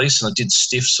to release, and it did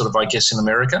stiff sort of, I guess, in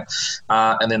America.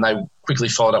 And then they quickly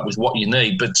followed up with What You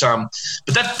Need. But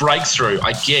that breakthrough,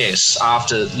 I guess,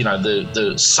 after,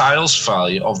 the sales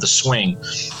failure of the swing,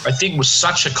 I think was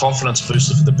such a confidence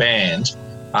booster for the band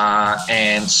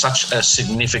and such a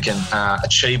significant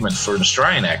achievement for an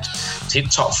Australian act to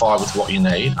hit top 5 with What You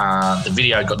Need. The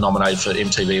video got nominated for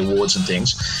MTV Awards and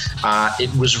things.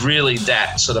 It was really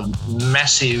that sort of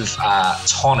massive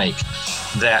tonic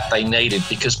that they needed,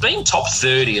 because being top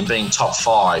 30 and being top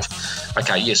 5,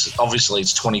 okay, yes, obviously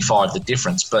it's 25 the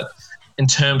difference, but in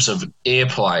terms of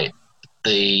airplay,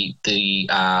 the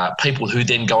people who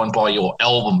then go and buy your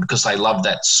album because they love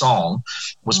that song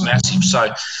was massive.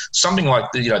 So something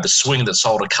like the Swing that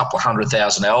sold a couple of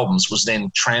 100,000 albums was then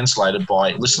translated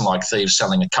by Listen Like Thieves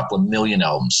selling a couple of million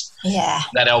albums. Yeah,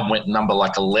 that album went number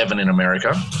like 11 in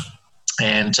America.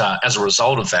 And as a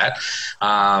result of that,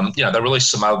 they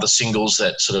released some other singles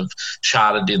that sort of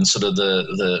charted in sort of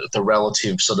the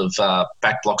relative sort of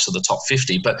back blocks of the top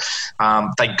 50. But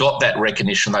they got that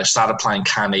recognition. They started playing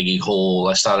Carnegie Hall.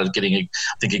 They started getting,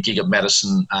 a gig at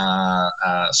Madison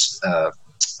Gardens.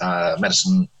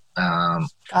 Madison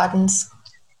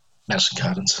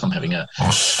Gardens. I'm having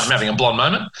a blonde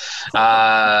moment.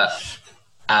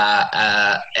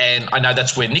 And I know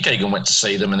that's where Nick Egan went to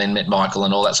see them, and then met Michael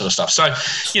and all that sort of stuff. So,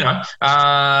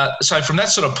 so from that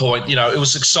sort of point, it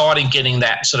was exciting getting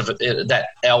that sort of that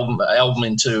album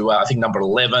into I think number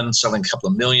 11, selling a couple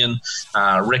of million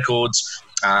records.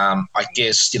 I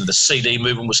guess the CD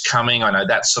movement was coming. I know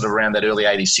that's sort of around that early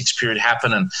 '86 period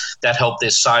happened, and that helped their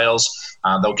sales.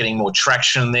 They were getting more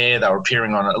traction there. They were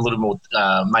appearing on a little more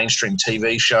mainstream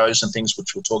TV shows and things,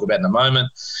 which we'll talk about in a moment.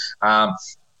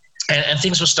 And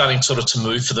things were starting sort of to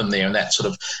move for them there in that sort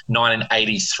of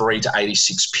 1983 to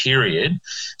 86 period,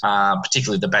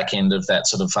 particularly the back end of that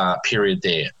sort of period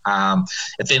there.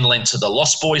 It then led to the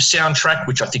Lost Boys soundtrack,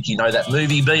 which I think that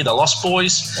movie, B, The Lost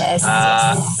Boys. Yes.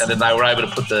 And then they were able to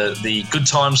put the Good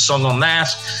Times song on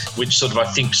that, which sort of I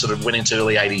think sort of went into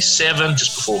early 87,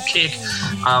 just before Kick.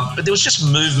 But there was just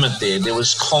movement there. There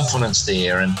was confidence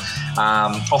there. And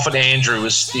often Andrew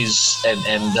as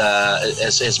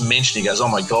mentioned, he goes, oh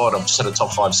my God, I've just had a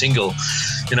top 5 single,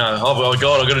 oh my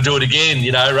God, I've got to do it again,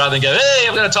 rather than go, hey,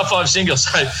 I've got a top 5 single.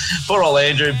 So poor old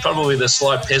Andrew, probably the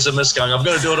slight pessimist going, I've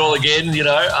got to do it all again,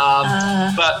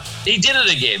 but he did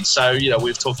it again. So,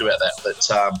 we've talked about that, but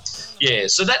so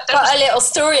that got was a little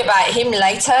story about him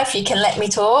later, if you can let me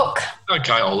talk.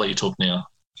 Okay, I'll let you talk now.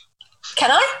 Can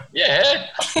I? Yeah.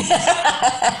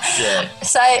 Yeah.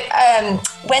 So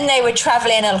when they were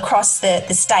travelling across the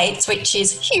States, which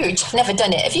is huge, I've never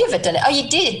done it. Have you ever done it? Oh, you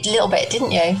did a little bit,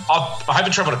 didn't you? I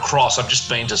haven't travelled across. I've just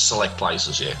been to select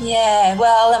places, yeah. Yeah,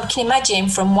 well, I can imagine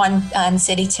from one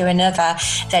city to another,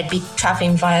 they'd be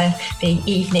travelling via the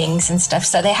evenings and stuff.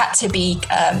 So they had to be,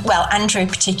 Andrew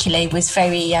particularly was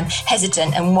very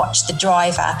hesitant and watched the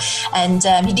driver. And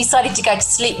he decided to go to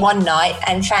sleep one night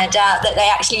and found out that they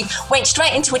actually went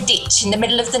straight into a ditch in the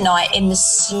middle of the night in the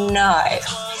snow.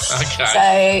 Okay. So,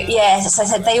 as I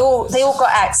said, they all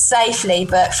got out safely,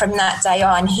 but from that day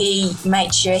on, he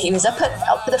made sure he was up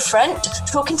at the front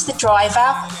talking to the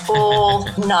driver all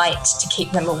night to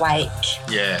keep them awake.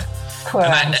 Yeah. Poor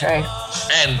Andrew.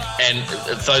 And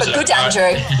those but good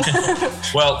Andrew.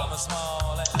 Well,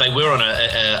 they were on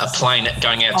a plane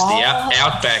going out to the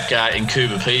outback in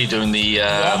Coober Pedy doing the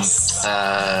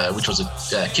which was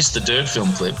a Kiss the Dirt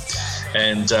film clip.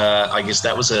 And I guess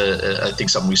that was I think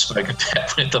something we spoke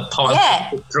about with the pilot. Yeah,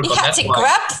 he had to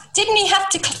grab. Didn't he have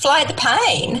to fly the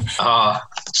plane?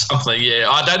 Something. Yeah,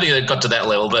 I don't think it got to that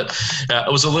level, but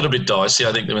it was a little bit dicey.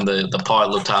 I think when the pilot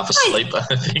looked half asleep. I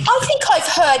think I've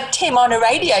heard Tim on a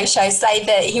radio show say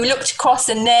that he looked across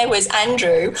and there was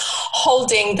Andrew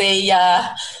holding the.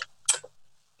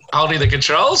 Holding the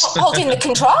controls? Holding the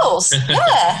controls,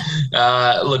 yeah.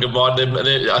 Look,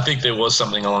 I think there was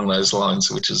something along those lines,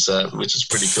 which is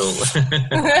pretty cool.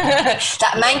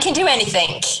 That man can do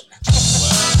anything.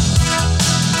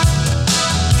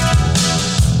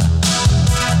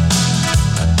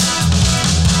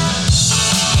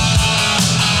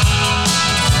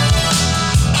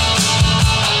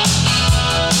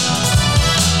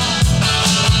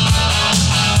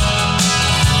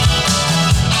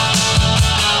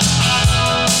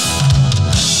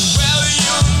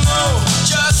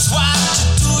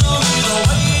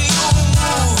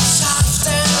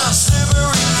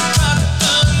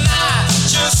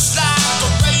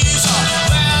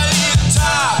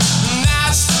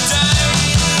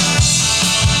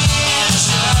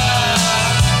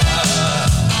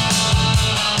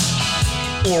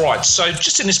 All right, so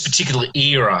just in this particular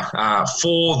era,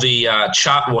 for the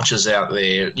chart watchers out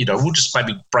there, we'll just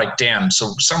maybe break down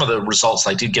some of the results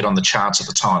they did get on the charts at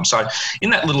the time. So in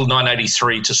that little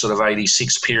 1983 to sort of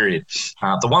 86 period,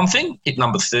 The One Thing hit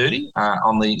number 30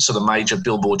 on the sort of major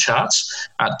Billboard charts.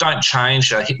 Don't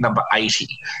Change hit number 80.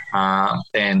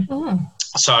 And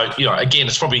So, again,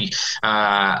 it's probably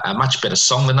a much better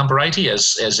song than number 80,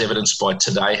 as evidenced by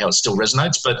today, how it still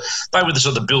resonates. But they were the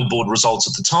sort of the Billboard results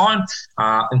at the time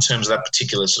in terms of that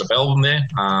particular sort of album there.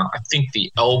 I think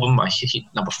the album, I hit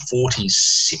number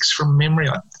 46 from memory,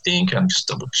 I think. I'm just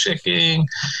double checking.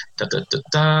 How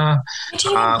do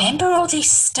you remember all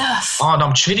this stuff? Oh, no,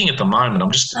 I'm cheating at the moment.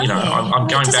 I'm just, I'm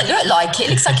going back. It doesn't look like it. It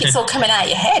looks like it's all coming out of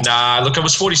your head. Nah, look, it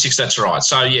was 46, that's right.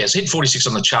 So, yes, hit 46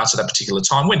 on the charts at that particular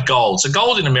time. Went gold. So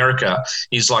gold in America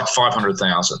is like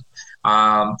 500,000.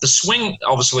 The swing,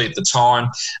 obviously, at the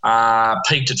time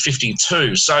peaked at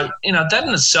 52. So, that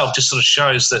in itself just sort of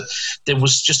shows that there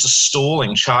was just a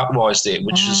stalling chart-wise there,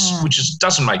 which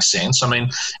doesn't make sense. I mean,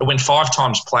 it went 5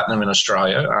 times platinum in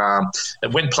Australia.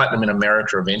 It went platinum in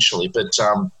America eventually. But,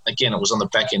 again, it was on the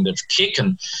back end of Kick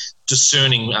and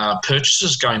discerning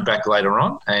purchases going back later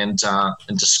on and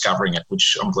discovering it,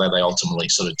 which I'm glad they ultimately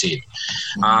sort of did.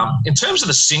 In terms of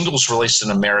the singles released in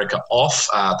America off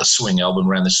the Swing album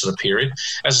around this sort of period,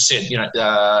 as I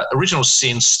said, Original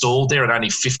Sin stalled there at only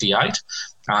 58.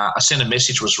 I Sent a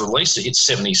Message was released, it hit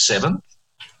 77.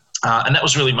 And that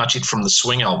was really much it from the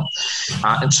Swing album.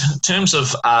 In terms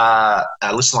of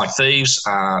Listen Like Thieves,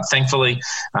 thankfully,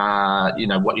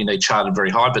 What You Need charted very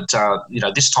high, but,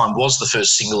 this time was the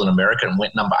first single in America and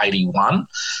went number 81.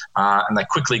 And they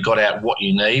quickly got out What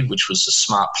You Need, which was a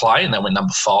smart play, and they went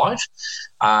number 5.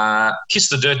 Kiss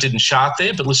the Dirt didn't chart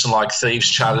there, but Listen Like Thieves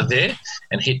charted there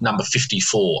and hit number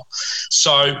 54.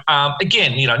 So,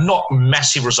 again, not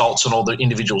massive results on all the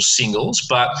individual singles,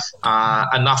 but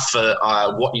enough for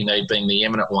What You Need being the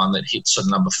eminent one that hit sort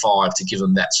of number 5 to give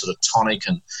them that sort of tonic.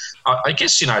 And I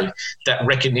guess, that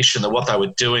recognition that what they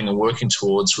were doing and working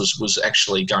towards was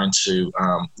actually going to,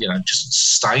 just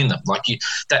sustain them. Like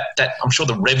that I'm sure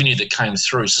the revenue that came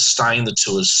through sustained the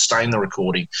tours, sustained the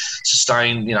recording,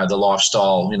 sustained, the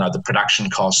lifestyle, the production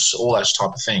costs, all those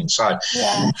type of things. So,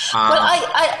 yeah.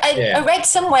 I read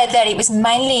somewhere that it was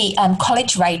mainly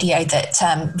college radio that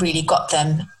really got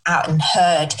them out and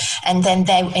heard, and then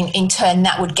they, in turn,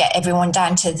 that would get everyone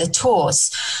down to the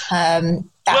tours. I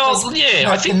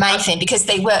think the main thing, because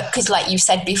like you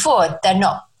said before, they're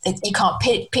not. You can't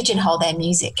pigeonhole their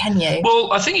music, can you?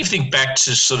 Well, I think if you think back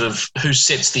to sort of who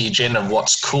sets the agenda of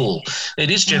what's cool,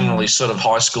 it is generally sort of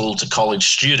high school to college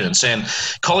students. And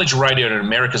college radio in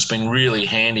America has been really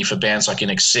handy for bands like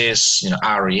INXS,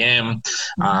 REM,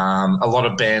 a lot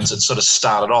of bands that sort of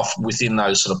started off within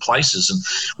those sort of places, and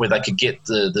where they could get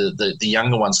the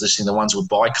younger ones listening, the ones who would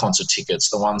buy concert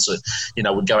tickets, the ones that,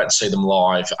 would go out and see them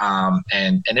live.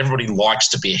 And everybody likes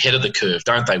to be ahead of the curve,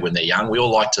 don't they, when they're young? We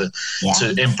all like to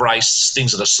embrace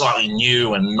things that are slightly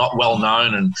new and not well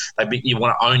known, and you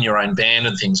want to own your own band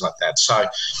and things like that. So,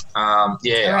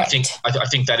 I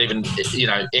think that even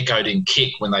echoed in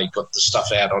Kick when they got the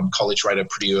stuff out on college radio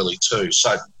pretty early too.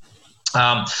 So.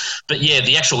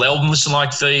 The actual album Listen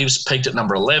Like Thieves peaked at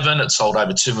number 11. It sold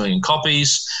over 2 million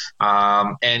copies.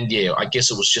 I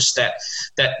guess it was just that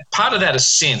part of that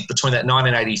ascent between that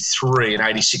 1983 and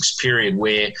 86 period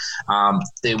where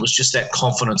there was just that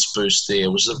confidence boost there.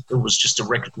 It was just a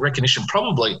recognition,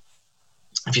 probably,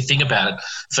 if you think about it,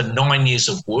 for 9 years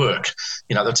of work.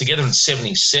 They're together in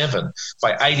 77.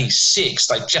 By 86,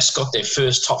 they just got their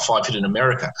first top 5 hit in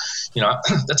America.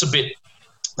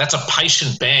 That's a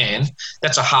patient band,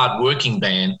 that's a hard-working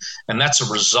band, and that's a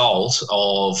result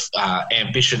of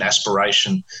ambition,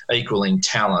 aspiration, equaling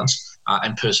talent,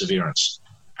 and perseverance.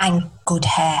 And good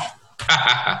hair.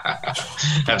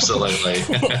 Absolutely.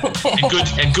 and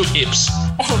good hips.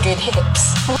 And good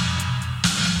hips.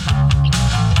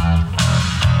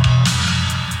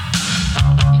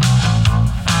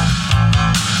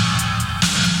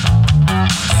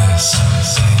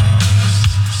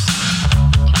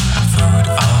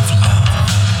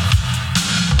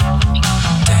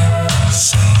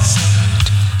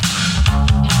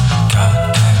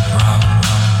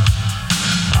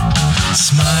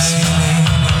 Smiling,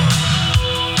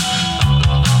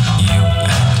 you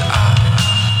and I,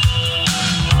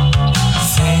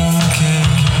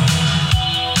 thinking,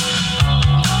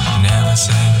 never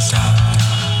say die.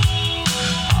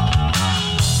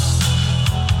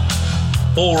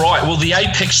 All right. Well, the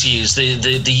apex years, the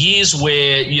years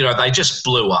where, they just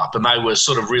blew up and they were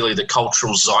sort of really the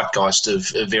cultural zeitgeist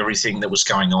of everything that was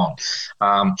going on.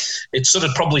 It sort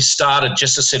of probably started,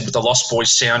 just as I said, with the Lost Boys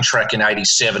soundtrack in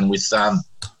 87 with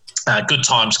Good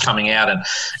Times coming out. And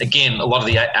again, a lot of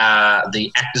the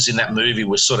actors in that movie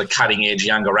were sort of cutting edge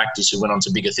younger actors who went on to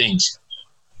bigger things.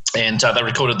 And they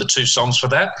recorded the 2 songs for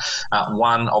that.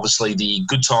 One, obviously, the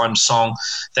Good Times song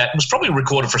that was probably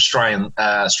recorded for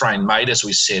Australian made, as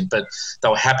we said, but they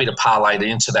were happy to parlay it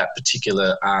into that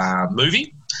particular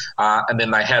movie. And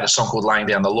then they had a song called Laying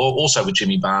Down the Law, also with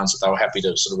Jimmy Barnes, that they were happy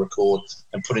to sort of record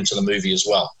and put into the movie as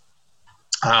well.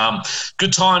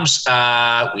 Good Times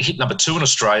hit number 2 in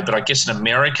Australia, but I guess in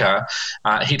America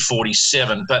hit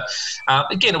 47. But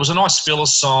again, it was a nice filler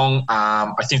song.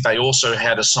 I think they also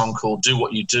had a song called Do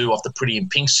What You Do off the Pretty in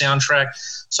Pink soundtrack.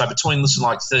 So between Listen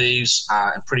Like Thieves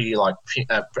and Pretty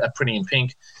in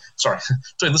Pink,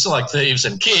 between Listen Like Thieves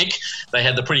and Kick, they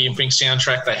had the Pretty in Pink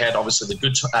soundtrack. They had obviously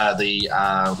the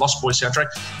Lost Boys soundtrack,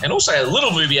 and also a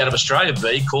little movie out of Australia,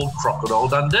 called Crocodile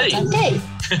Dundee.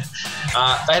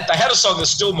 They had a song that's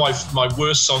still my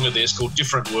worst song of theirs called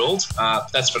Different World.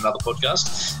 That's for another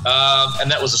podcast.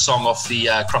 And that was a song off the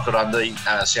Crocodile Dundee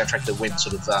soundtrack that went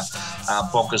sort of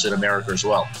bonkers in America as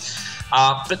well.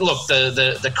 But look,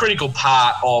 the critical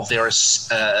part of their,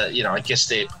 I guess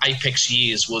their apex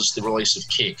years was the release of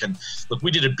Kick. And look,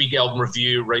 we did a big album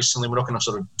review recently. We're not going to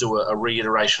sort of do a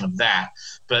reiteration of that.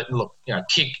 But look,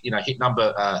 Kick, hit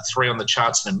number 3 on the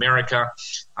charts in America.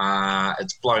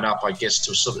 It's blown up, I guess,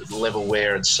 to a sort of level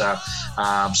where it's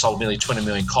sold nearly 20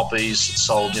 million copies. It's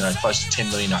sold, close to 10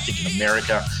 million, I think, in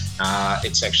America.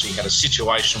 It's actually had a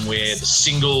situation where the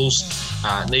singles,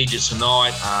 Need You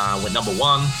Tonight, went number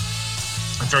 1.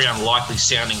 A very unlikely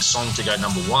sounding song to go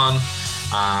number 1,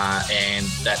 and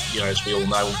that, as we all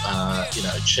know,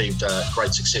 achieved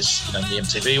great success, in the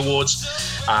MTV Awards.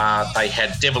 They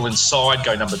had Devil Inside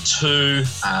go number 2.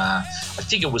 I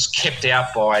think it was kept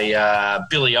out by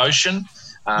Billy Ocean.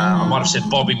 I might have said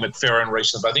Bobby McFerrin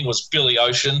recently, but I think it was Billy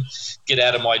Ocean, Get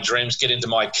Out of My Dreams, Get Into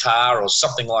My Car, or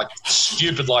something like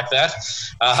stupid like that.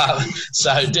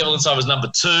 So Devil Inside was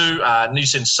number 2, New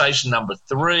Sensation number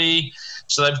 3.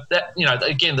 So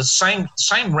again, the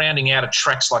same rounding out of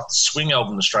tracks like the Swing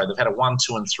album in Australia. They've had a 1,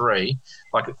 2, and 3,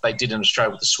 like they did in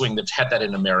Australia with the Swing. They've had that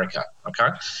in America, okay?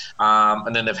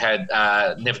 And then they've had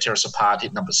Never Tear Us Apart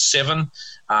hit number 7,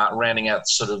 rounding out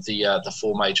sort of the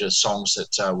 4 major songs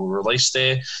that were released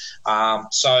there.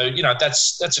 So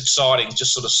that's exciting,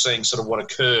 just sort of seeing sort of what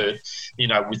occurred,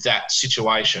 with that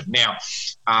situation. Now,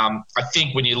 I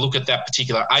think when you look at that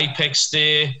particular apex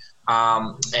there.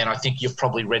 And I think you've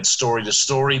probably read Story to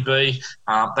Story, B.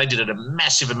 They did a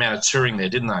massive amount of touring there,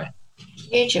 didn't they?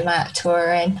 Huge amount of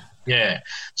touring. Yeah.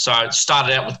 So it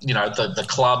started out with, the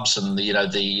clubs and the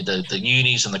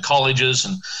unis and the colleges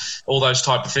and all those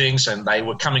type of things. And they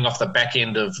were coming off the back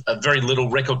end of a very little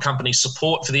record company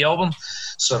support for the album.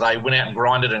 So they went out and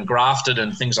grinded and grafted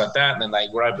and things like that. And then they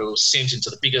were able to send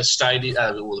into the bigger stadium,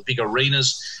 or the big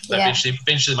arenas. They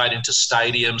eventually made into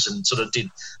stadiums and sort of did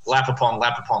lap upon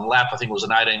lap upon lap. I think it was an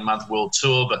 18-month world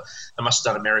tour, but they must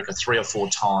have done America 3 or 4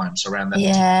 times around that.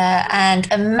 Yeah, and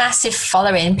a massive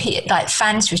following. Like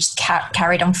fans just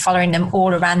carried on following them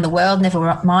all around the world,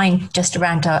 never mind just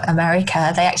around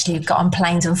America. They actually got on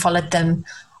planes and followed them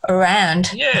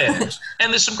around. Yeah,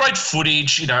 and there's some great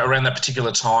footage, around that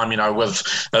particular time,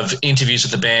 of interviews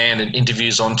with the band and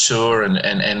interviews on tour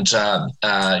and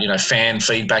fan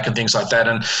feedback and things like that.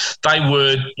 And they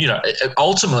were,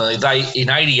 ultimately they in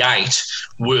 '88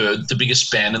 were the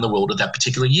biggest band in the world at that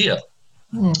particular year.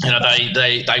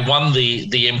 They won the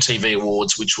MTV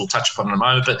Awards, which we'll touch upon in a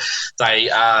moment, but they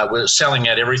were selling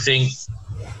out everything.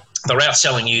 They were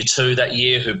outselling U2 that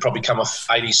year, who'd probably come off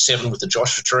 87 with the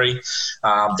Joshua Tree.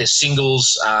 Their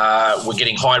singles were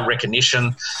getting high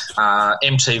recognition.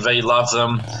 MTV loved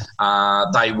them.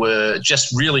 They were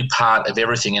just really part of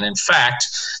everything. And in fact,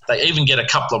 they even get a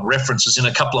couple of references in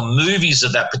a couple of movies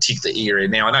of that particular era.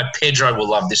 Now, I know Pedro will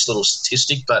love this little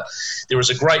statistic, but there was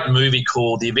a great movie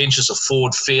called The Adventures of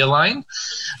Ford Fairlane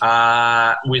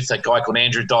with a guy called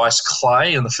Andrew Dice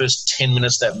Clay. In the first 10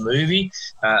 minutes of that movie,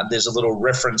 there's a little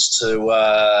reference to,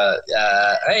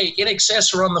 hey,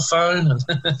 INXS are on the phone,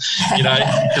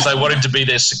 because they want him to be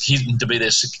their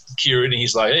security.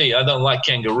 He's like, hey, I don't like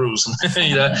kangaroos,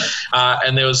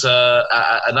 and there was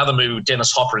another movie with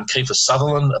Dennis Hopper and Kiefer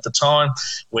Sutherland at the time,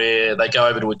 where they go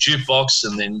over to a jukebox,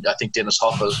 and then I think Dennis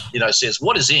Hopper, says,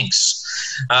 "What is Inks?"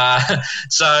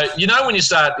 So when you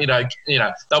start,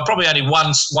 they're probably only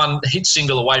one hit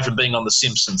single away from being on The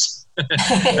Simpsons.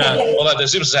 Although the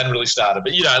Simpsons hadn't really started,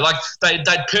 but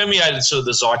they permeated sort of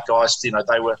the zeitgeist.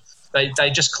 They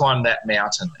just climbed that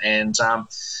mountain, and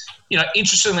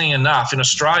interestingly enough, in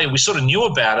Australia, we sort of knew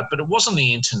about it, but it wasn't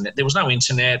the internet. There was no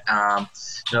internet.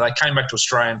 They came back to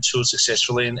Australia and toured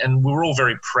successfully, and we were all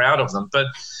very proud of them. But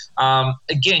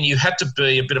again, you had to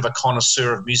be a bit of a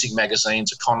connoisseur of music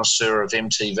magazines, a connoisseur of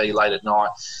MTV late at night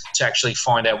to actually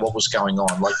find out what was going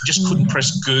on. Like, you just couldn't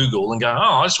press Google and go,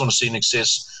 I just want to see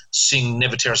INXS sing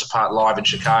Never Tear Us Apart live in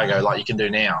Chicago like you can do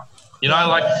now.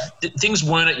 Things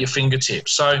weren't at your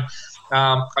fingertips. So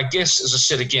I guess, as I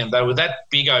said again, they were that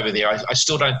big over there. I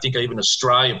still don't think even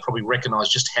Australia probably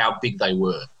recognised just how big they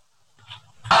were.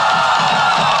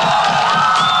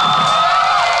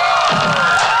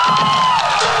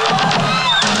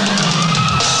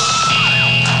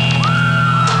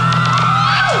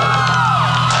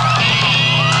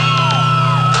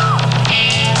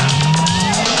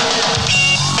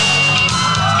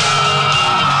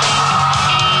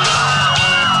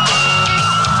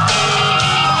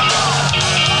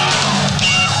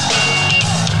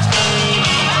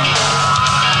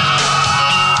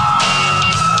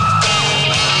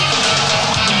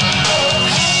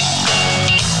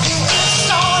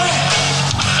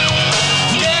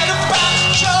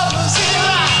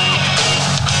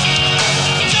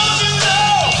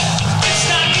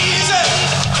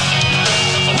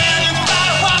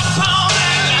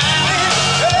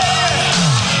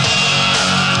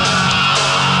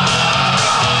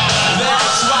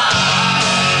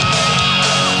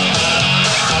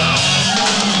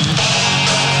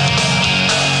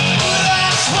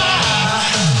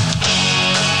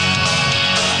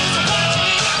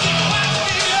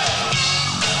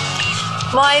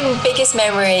 My biggest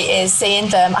memory is seeing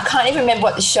them. I can't even remember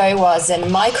what the show was,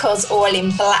 and Michael's all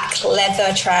in black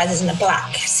leather trousers and a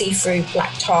black see-through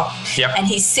black top. Yep. And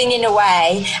he's singing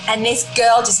away, and this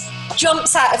girl just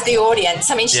jumps out of the audience.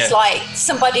 I mean, she's like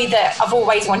somebody that I've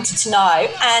always wanted to know.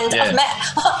 And I've met,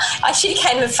 she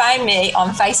came and found me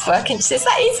on Facebook, and she says,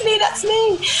 that is me, that's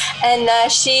me. And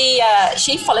she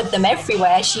followed them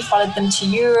everywhere. She followed them to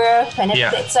Europe and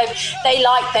everything. So they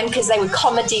liked them because they were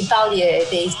comedy value,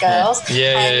 these girls.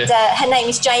 Her name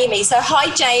is Jamie. So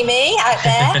hi, Jamie, out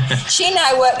there. She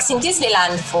now works in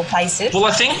Disneyland, of all places. Well,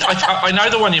 I think, I know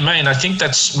the one you mean. I think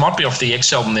that's might be off the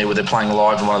X album there where they're playing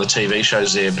live in one of the TV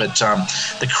shows there. But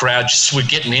the crowd just were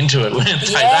getting into it, weren't they?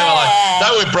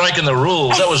 They were breaking the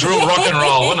rules. That was real rock and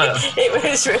roll, wasn't it? It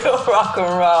was real rock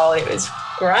and roll. It was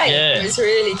great. Yeah. It was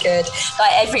really good.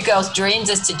 Like, every girl's dreams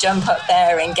is to jump up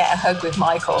there and get a hug with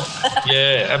Michael.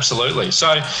 Yeah, absolutely.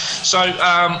 So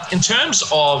in terms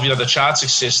of the chart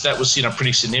success, that was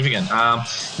pretty significant. Now,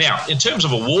 in terms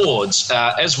of awards,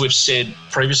 as we've said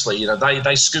previously,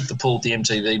 they scooped the pool at the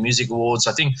MTV Music Awards.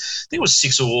 I think it was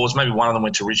 6 awards. Maybe one of them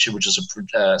went to Richard, which is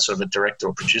a sort of a director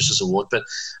or producer's award. But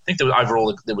I think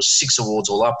overall there was 6 awards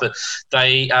all up. But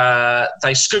they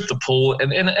scooped the pool,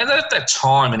 and at that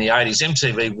time in the 80s,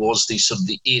 MTV was the sort of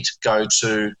the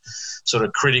go-to sort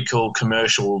of critical,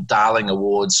 commercial darling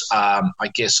awards, I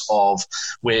guess, of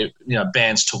where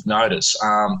bands took notice.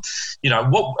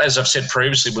 What, as I've said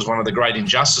previously, was one of the great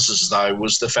injustices, though,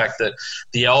 was the fact that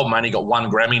the album only got 1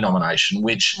 Grammy nomination,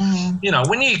 which,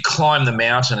 when you climb the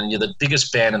mountain and you're the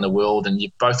biggest band in the world and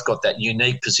you've both got that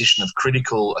unique position of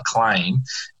critical acclaim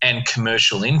and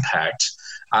commercial impact,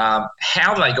 how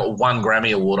they got 1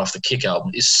 Grammy award off the Kick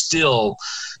album is still,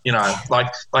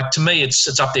 like to me,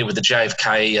 it's up there with the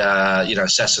JFK,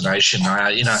 assassination.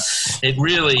 It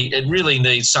really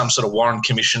needs some sort of Warren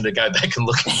Commission to go back and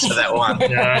look into that one.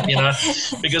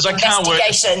 Because I can't work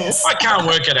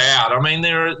it out. I mean,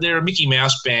 there are Mickey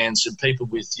Mouse bands and people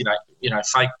with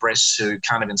fake breasts who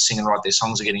can't even sing and write their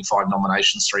songs are getting 5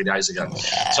 nominations 3 days ago.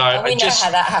 Yeah, so we know how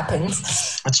that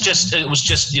happens. It was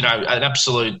just an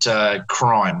absolute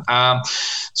crime. In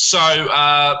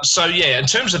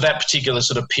terms of that particular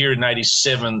sort of period in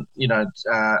 87,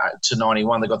 to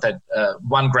 91, they got that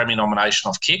 1 Grammy nomination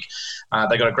off Kick.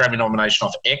 They got a Grammy nomination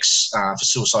off X for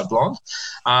Suicide Blonde,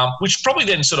 which probably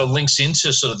then sort of links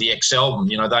into sort of the X album.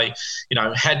 They,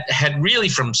 had really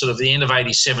from sort of the end of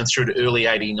 87 through to early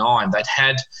 89, they'd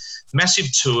had massive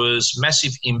tours,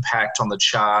 massive impact on the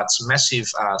charts,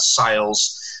 massive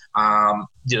sales.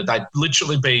 They'd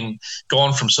literally been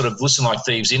gone from sort of Listen Like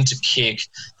Thieves into Kick.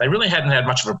 They really hadn't had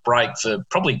much of a break for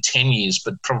probably 10 years,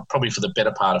 but probably for the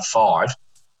better part of 5.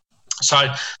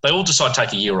 So they all decided to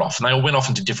take a year off, and they all went off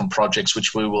into different projects,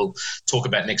 which we will talk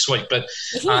about next week. But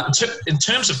in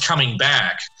terms of coming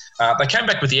back, they came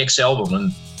back with the X album,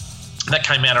 and that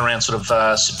came out around sort of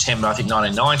September, I think,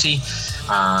 1990.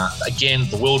 Again,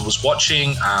 the world was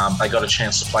watching. They got a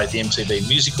chance to play at the MTV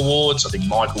Music Awards. I think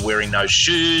Michael wearing no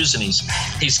shoes and his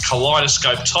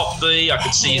kaleidoscope top B. I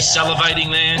could see you salivating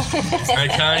there.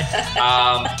 Okay.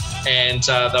 and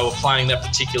they were playing that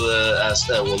particular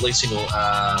lead single,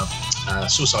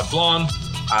 Suicide Blonde,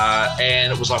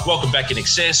 and it was like Welcome Back in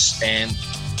Excess, and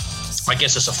I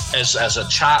guess as a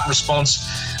chart response,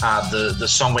 the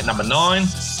song went number 9.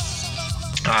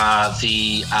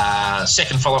 The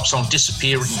second follow-up song,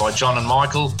 Disappear, written by John and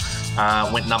Michael,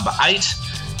 went number 8,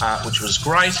 which was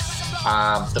great.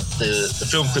 The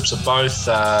film clips of both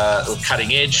were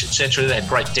cutting edge, etc. They had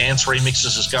great dance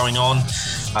remixes as going on.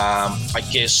 I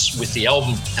guess with the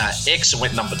album X, it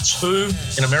went number 2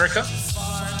 in America.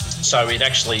 So it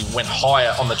actually went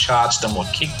higher on the charts than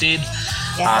what Kick did.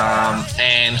 Yeah.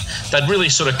 And they'd really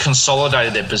sort of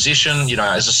consolidated their position. You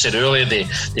know, as I said earlier, their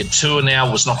tour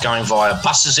now was not going via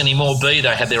buses anymore, They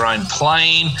had their own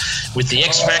plane with the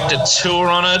X Factor tour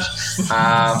on it.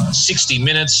 60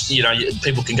 minutes, you know,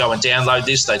 people can go and download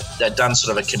this. They'd done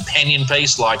sort of a companion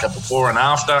piece, like a before and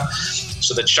after.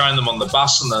 So they'd shown them on the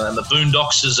bus and the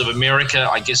boondocks of America,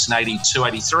 I guess in 82,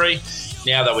 83.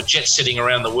 Now they were jet-setting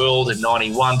around the world in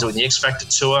 91 doing the X Factor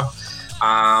tour.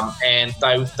 And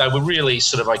they were really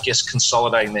sort of, I guess,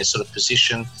 consolidating their sort of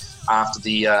position after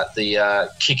the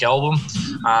Kick album.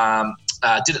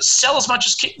 Did it sell as much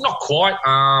as Kick? Not quite,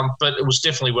 but it was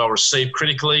definitely well received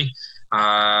critically.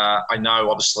 I know,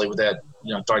 obviously, without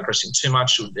digressing too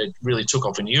much, it really took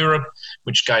off in Europe,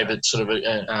 which gave it sort of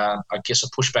a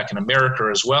pushback in America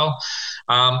as well.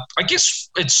 I guess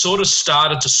it sort of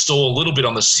started to stall a little bit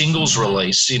on the singles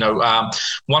release.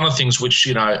 One of the things which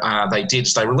they did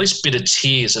is they released Bitter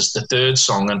Tears as the third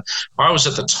song, and I was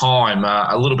at the time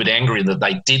a little bit angry that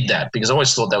they did that, because I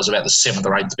always thought that was about the 7th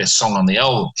or 8th best song on the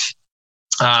album.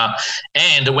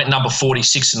 And it went number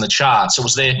 46 in the charts. It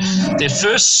was their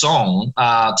first song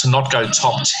to not go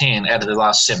top 10 out of their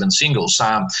last 7 singles.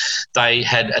 They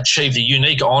had achieved the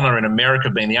unique honour in America,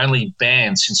 being the only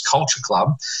band since Culture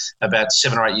Club about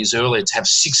 7 or 8 years earlier to have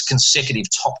 6 consecutive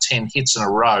top 10 hits in a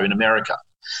row in America.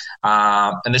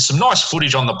 And there's some nice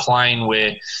footage on the plane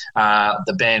where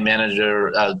the band manager,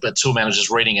 the tour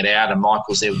manager's reading it out, and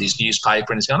Michael's there with his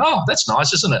newspaper, and he's going, "Oh, that's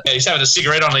nice, isn't it?" Yeah, he's having a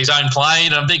cigarette on his own plane,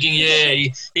 and I'm thinking,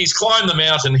 he's climbed the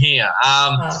mountain here.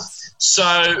 So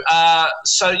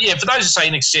yeah, for those who say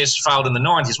In Excess failed in the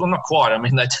 90s, well, not quite. I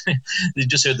mean, they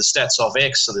just heard the stats of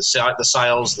X, so the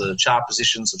sales, the chart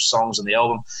positions of songs in the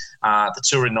album, the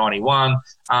tour in 91.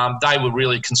 They were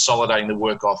really consolidating the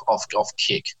work off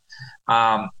Kick.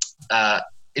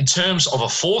 In terms of a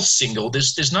 4th single,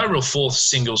 there's no real 4th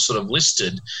single sort of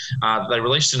listed. They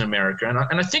released in America,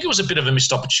 and I think it was a bit of a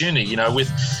missed opportunity,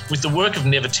 with the work of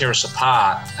Never Tear Us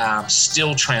Apart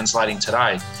still translating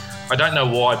today. I don't know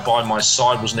why By My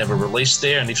Side was never released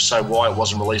there, and if so, why it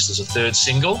wasn't released as a 3rd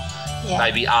single. Yeah.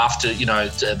 Maybe after,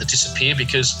 the Disappear,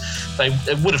 because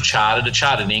it would have charted. It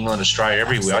charted in England, Australia,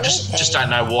 everywhere. Absolutely. I just don't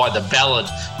know why the ballad.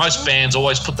 Most bands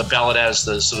always put the ballad as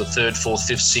the sort of 3rd, 4th,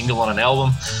 5th single on an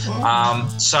album.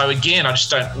 So again, I just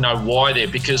don't know why there,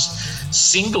 because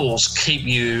singles keep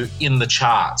you in the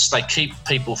charts. They keep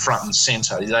people front and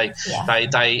centre. They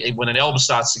when an album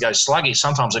starts to go sluggy,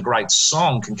 sometimes a great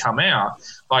song can come out.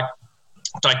 Like,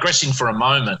 digressing for a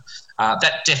moment,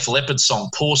 that Def Leppard song,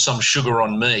 Pour Some Sugar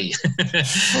on Me,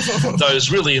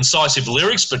 those really incisive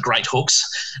lyrics but great hooks.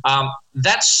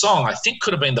 That song, I think,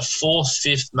 could have been the 4th,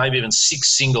 5th, maybe even 6th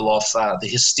single off the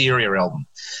Hysteria album.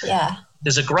 Yeah.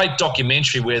 There's a great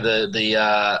documentary where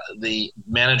the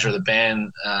manager of the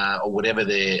band or whatever,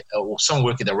 or someone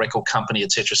working at the record company,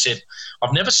 etc., said,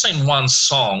 "I've never seen one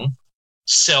song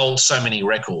sell so many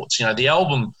records." The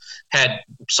album had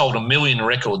sold 1 million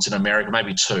records in America,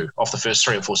 maybe 2 off the first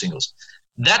 3 or 4 singles.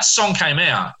 That song came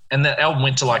out, and that album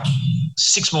went to like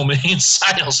 6 more million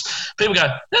sales. People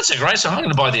go, "That's a great song, I'm going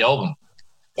to buy the album."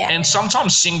 Yeah. And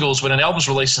sometimes singles, when an album's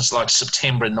released since like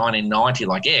September 1990,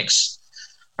 like X,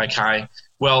 okay,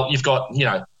 well, you've got,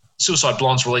 Suicide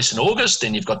Blonde's released in August,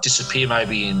 then you've got Disappear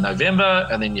maybe in November,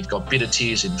 and then you've got Bitter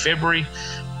Tears in February.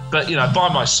 But, By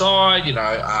My Side,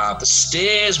 The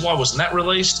Stairs, why wasn't that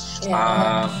released?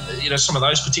 Yeah. Some of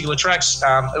those particular tracks.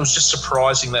 It was just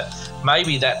surprising that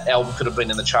maybe that album could have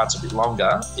been in the charts a bit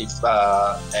longer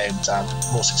and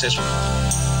more successful.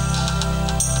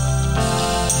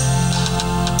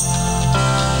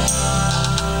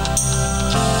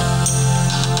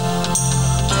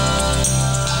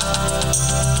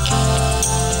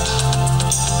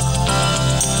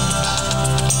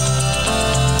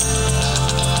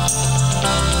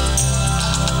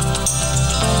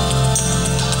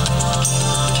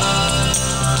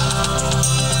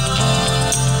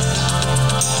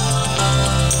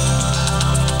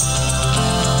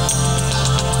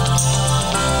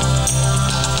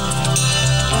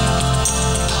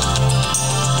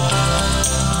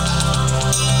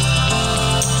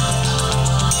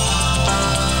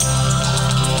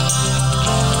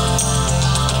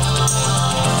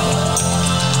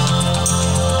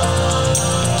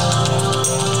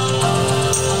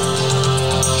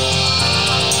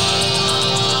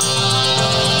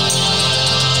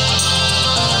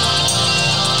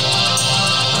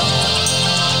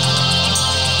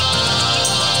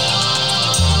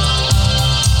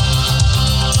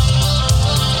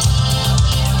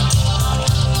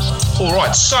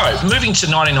 right, so moving to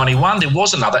 1991, there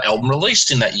was another album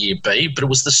released in that year, B, but it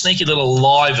was the sneaky little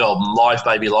live album, Live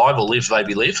Baby Live, or Live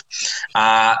Baby Live.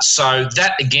 So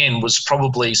that, again, was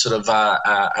probably sort of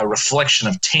a reflection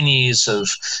of 10 years of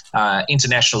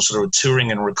international sort of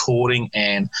touring and recording,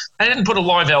 and they didn't put a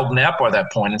live album out by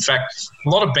that point. In fact, a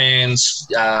lot of bands,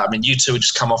 U2 had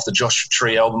just come off the Joshua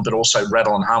Tree album, but also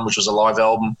Rattle and Hum, which was a live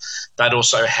album. They'd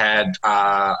also had,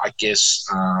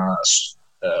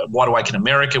 Wide Awake in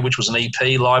America, which was an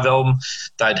EP live album.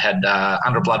 They'd had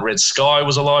Under Blood Red Sky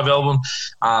was a live album.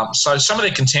 So some of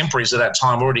their contemporaries at that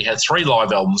time already had 3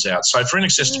 live albums out. So for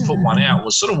INXS to put one out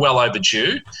was sort of well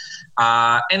overdue.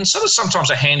 And sort of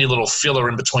sometimes a handy little filler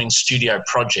in between studio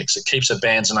projects. It keeps a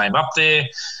band's name up there.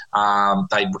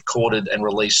 They recorded and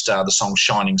released the song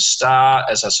Shining Star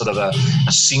as a sort of a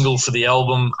single for the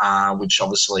album, which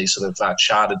obviously sort of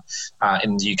charted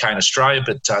in the UK and Australia,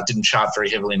 but didn't chart very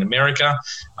heavily in America.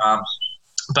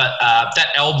 But that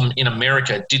album in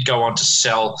America did go on to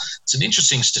sell. It's an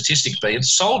interesting statistic, B. It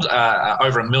sold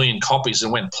over 1 million copies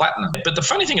and went platinum. But the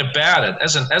funny thing about it,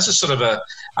 as a sort of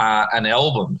an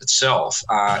album itself,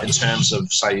 in terms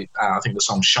of, say, I think the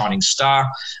song Shining Star,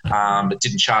 it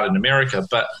didn't chart in America,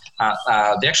 but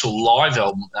the actual live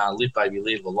album, Live Baby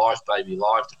Live or Live Baby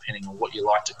Live, depending on what you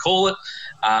like to call it,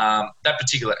 that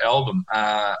particular album,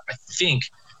 I think,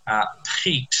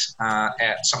 peaked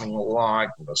at something like,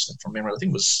 from memory, I think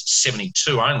it was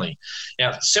 72 only.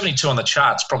 Now, 72 on the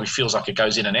charts probably feels like it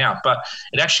goes in and out, but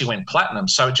it actually went platinum.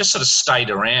 So it just sort of stayed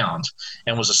around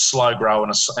and was a slow grower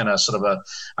and a sort of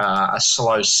a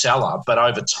slow seller. But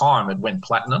over time, it went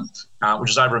platinum,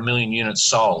 which is over 1 million units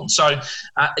sold. So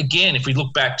again, if we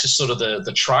look back to sort of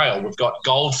the trail, we've got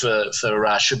gold for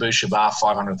Shaboo Shabaa,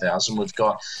 500,000. We've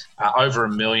got over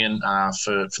 1 million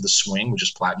for the Swing, which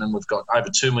is platinum. We've got over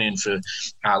 2 million for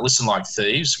Listen Like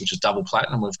Thieves, which is double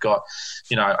platinum. We've got,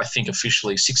 I think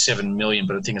officially 6-7 million,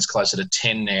 but I think it's closer to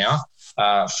 10 now.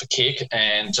 For Kick,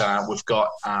 and we've got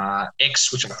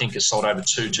X, which I think has sold over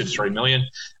 2 to 3 million,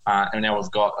 and now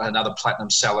we've got another platinum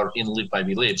seller in Live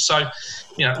Baby Live. So,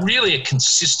 really a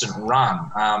consistent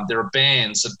run. There are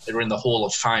bands that are in the Hall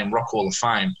of Fame, Rock Hall of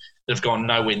Fame, that have gone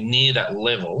nowhere near that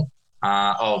level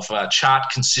of chart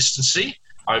consistency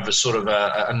over sort of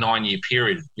a 9-year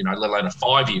period, let alone a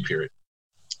 5-year period.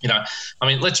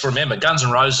 Let's remember Guns N'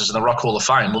 Roses and the Rock Hall of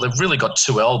Fame. Well, they've really got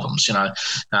 2 albums,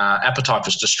 Appetite for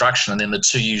Destruction and then the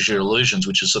 2 Use Your Illusions,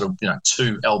 which is sort of,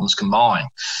 2 albums combined.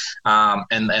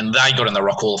 And they got in the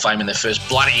Rock Hall of Fame in their first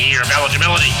bloody year of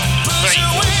eligibility.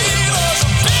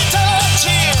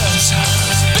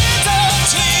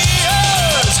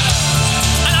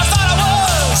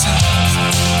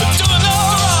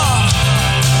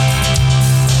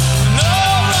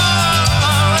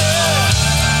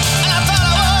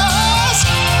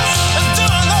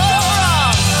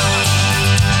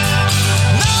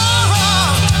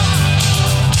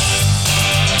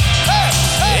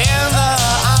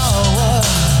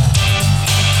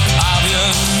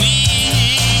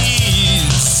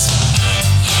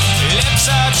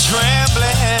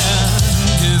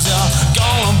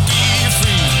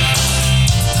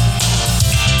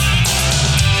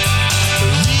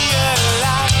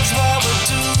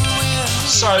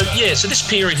 So this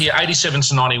period here, 87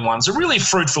 to 91, is a really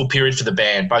fruitful period for the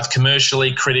band, both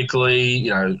commercially, critically,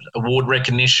 award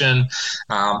recognition,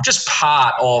 just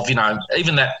part of, even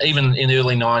in the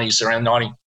early 90s, around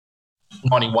 90,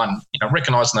 91,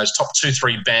 recognising those top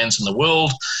 2-3 bands in the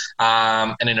world,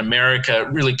 and in America,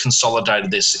 really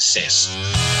consolidated their success.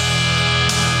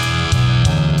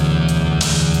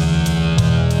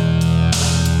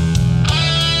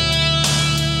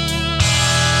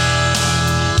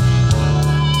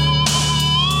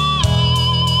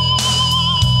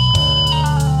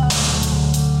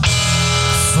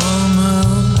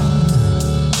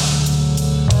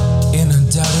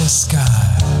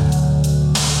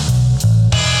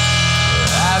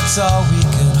 That's all we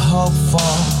can hope for.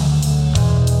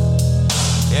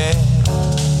 Yeah.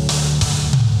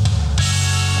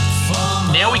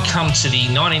 Now we come to the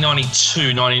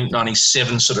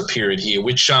 1992-1997 sort of period here,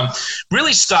 which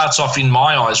really starts off, in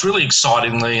my eyes, really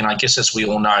excitingly, and I guess as we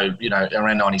all know,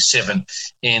 around 97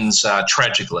 ends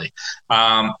tragically,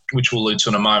 which we'll allude to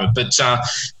in a moment. But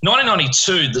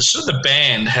 1992, the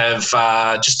band have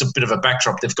just a bit of a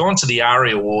backdrop. They've gone to the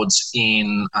ARIA Awards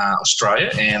in Australia,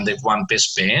 and they've won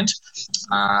Best Band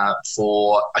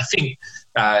for, I think,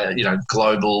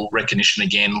 global recognition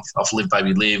again of Live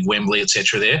Baby Live, Wembley,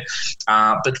 etc. there.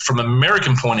 But from an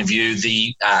American point of view,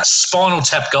 the Spinal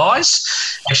Tap guys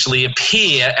actually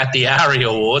appear at the ARIA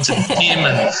Awards, and Tim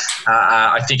and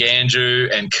I think Andrew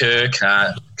and Kirk,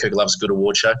 Kirk loves a good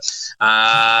award show.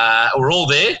 Were all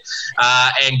there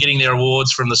and getting their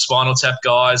awards from the Spinal Tap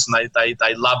guys, and they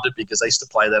loved it because they used to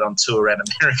play that on tour around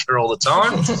America all the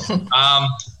time.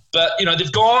 But,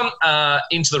 they've gone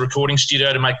into the recording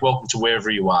studio to make Welcome to Wherever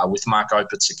You Are with Mark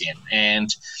Opitz again.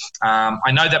 And I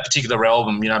know that particular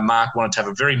album, Mark wanted to have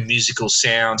a very musical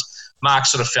sound. Mark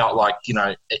sort of felt like,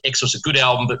 X was a good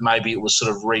album, but maybe it was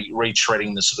sort of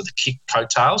retreading the sort of the kick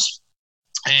coattails.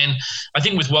 And I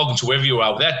think with Welcome to Wherever You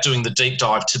Are, without doing the deep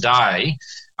dive today,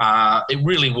 it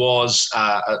really was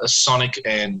a sonic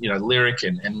and, lyric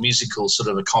and musical sort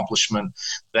of accomplishment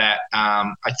that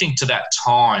I think to that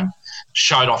time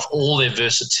showed off all their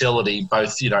versatility,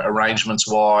 both,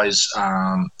 arrangements-wise,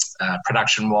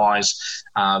 production-wise,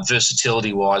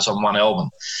 versatility-wise on one album.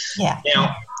 Yeah.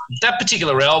 Now, that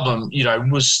particular album,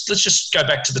 was, let's just go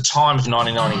back to the time of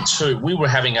 1992. We were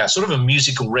having a sort of a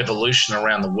musical revolution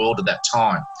around the world at that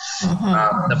time.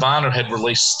 Mm-hmm. Nirvana had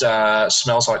released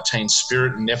Smells Like Teen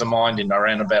Spirit and Nevermind in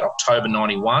around about October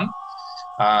 91.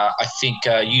 I think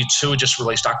U2 had just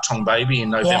released Achtung Baby in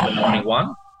November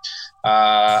 91.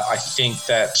 I think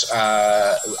that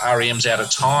REM's Out of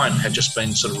Time had just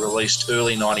been sort of released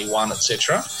early 91,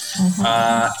 etc. Mm-hmm.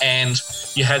 And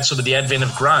you had sort of the advent of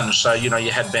grunge. So, you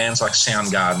had bands like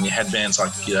Soundgarden, you had bands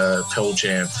like Pearl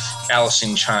Jam, Alice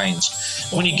in Chains.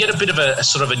 When you get a bit of a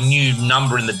sort of a new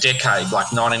number in the decade,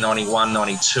 like 1991,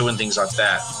 92 and things like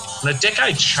that, when a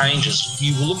decade changes,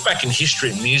 you will look back in history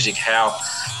and music how,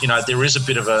 there is a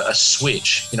bit of a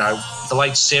switch. The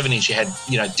late 70s, you had,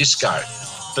 disco.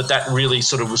 But that really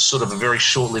was sort of a very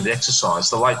short-lived exercise.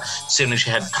 The late 70s,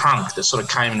 you had punk that sort of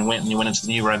came and went, and you went into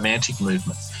the new romantic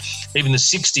movement. Even the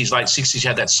 60s, late 60s, you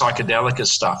had that psychedelic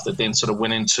stuff that then sort of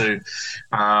went into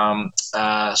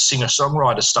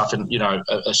singer-songwriter stuff, and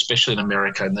especially in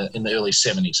America in the early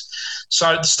 70s.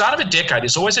 So the start of a decade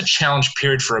is always a challenge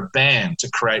period for a band to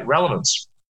create relevance.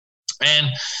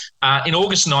 And in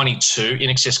August 92,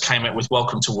 INXS came out with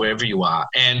Welcome to Wherever You Are.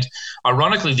 And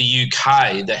ironically, the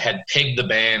UK, that had pegged the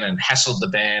band and hassled the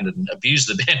band and abused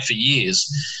the band for years,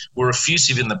 were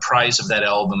effusive in the praise of that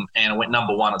album, and it went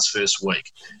number one its first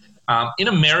week. In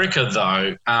America,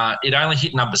 though, it only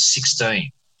hit number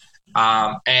 16.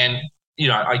 And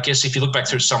I guess if you look back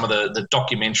through some of the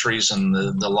documentaries and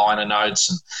the liner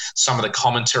notes and some of the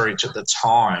commentary at the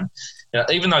time,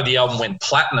 even though the album went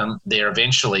platinum there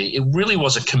eventually, it really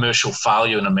was a commercial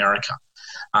failure in America.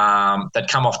 They'd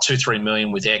come off 2-3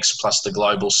 million with X plus the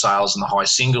global sales and the high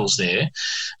singles there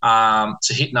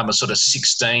to hit number sort of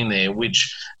 16 there,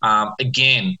 which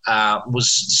again was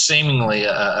seemingly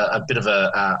a bit of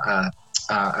a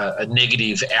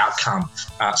negative outcome,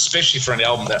 especially for an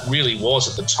album that really was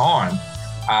at the time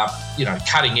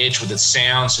cutting edge with its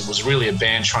sounds. It was really a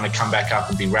band trying to come back up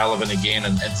and be relevant again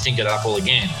and think it up all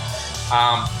again.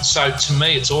 So to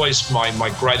me, it's always my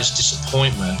greatest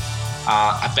disappointment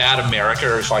about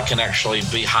America, if I can actually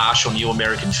be harsh on you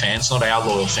American fans, not our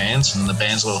loyal fans and the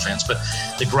band's loyal fans, but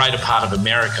the greater part of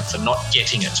America for not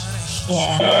getting it,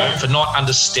 for not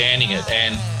understanding it.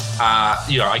 And,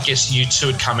 I guess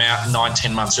U2 had come out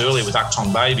 9-10 months earlier with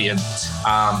Achtung Baby and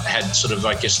had sort of,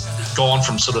 I guess, gone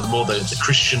from sort of more the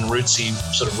Christian rootsy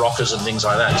sort of rockers and things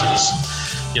like that to this,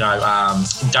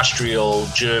 industrial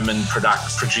German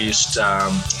produced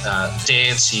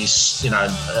dancey,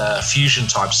 fusion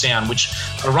type sound, which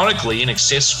ironically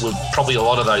INXS were probably a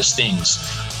lot of those things.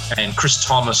 And Chris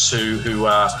Thomas, who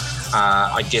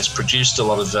I guess produced a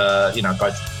lot of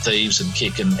both Thieves and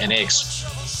Kick and X,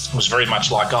 was very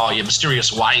much like,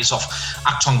 Mysterious Ways off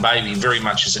Achtung Baby, very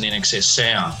much as an INXS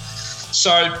sound.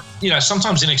 So,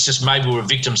 sometimes INXS maybe were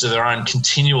victims of their own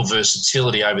continual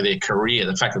versatility over their career,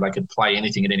 the fact that they could play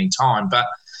anything at any time. But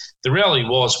the reality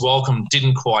was Welcome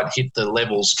didn't quite hit the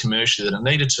levels commercially that it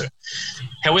needed to.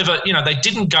 However, they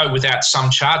didn't go without some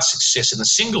chart success in the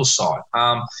singles side.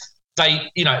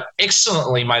 They,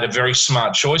 excellently made a very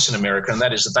smart choice in America, and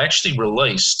that is that they actually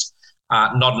released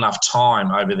Not Enough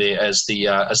Time over there as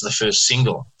the first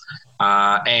single.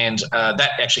 And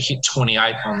that actually hit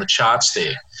 28 on the charts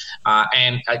there.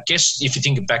 And I guess if you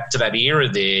think back to that era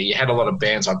there, you had a lot of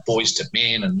bands like Boyz II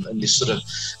Men and this sort of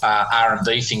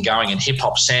R&B thing going and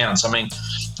hip-hop sounds. I mean,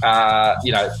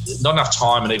 Not Enough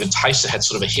Time and even Taster had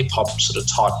sort of a hip-hop sort of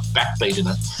type backbeat in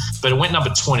it. But it went number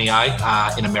 28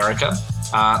 in America.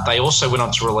 They also went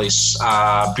on to release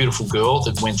Beautiful Girl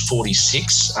that went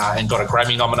 46 and got a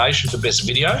Grammy nomination for Best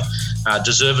Video,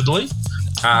 deservedly.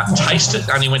 Taste It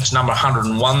only went to number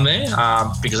 101 there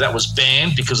because that was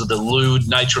banned because of the lewd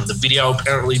nature of the video,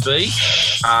 apparently, B.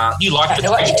 You like I don't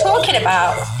know what you're talking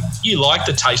about. You like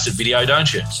the Taste It video,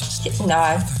 don't you?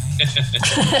 No.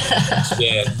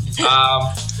 Yeah.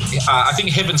 I think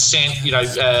Heaven Sent,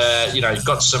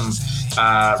 got some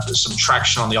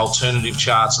traction on the alternative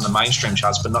charts and the mainstream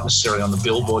charts, but not necessarily on the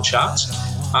Billboard charts.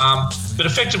 But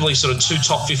effectively, sort of 2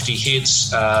 top 50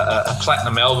 hits, a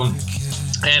platinum album.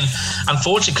 And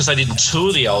unfortunately, because they didn't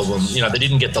tour the album, they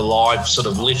didn't get the live sort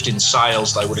of lift in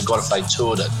sales they would have got if they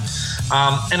toured it.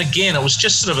 And again, it was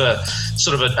just sort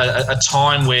of a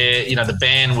time where the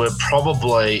band were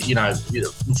probably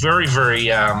very, very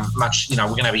much we're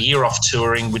going to have a year off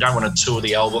touring. We don't want to tour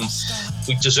the album.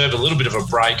 We deserve a little bit of a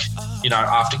break.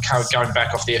 After going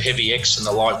back off their Heavy X and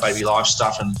the Live Baby Live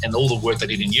stuff and all the work they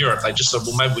did in Europe, they just thought,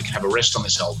 well, maybe we can have a rest on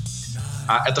this album.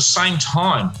 At the same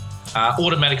time,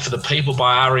 Automatic for the People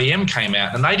by R.E.M. came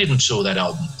out, and they didn't tour that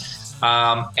album.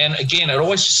 And again, it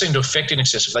always seemed to affect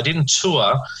INXS. If they didn't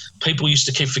tour, people used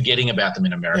to keep forgetting about them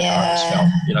in America. Yeah. I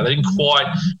just felt.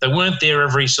 They weren't there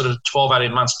every sort of 12,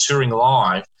 18 months touring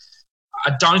live.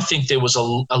 I don't think there was a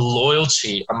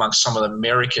loyalty amongst some of the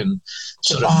American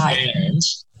sort of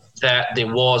fans that there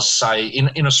was, say,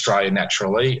 in Australia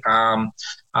naturally,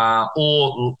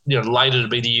 or later to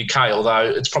be the UK, although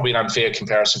it's probably an unfair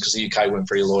comparison because the UK weren't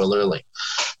very loyal early.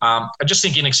 I just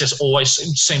think INXS always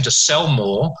seemed to sell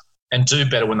more and do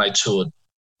better when they toured.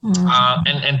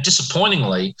 And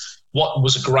disappointingly, what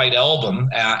was a great album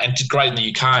and did great in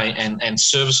the UK and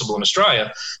serviceable in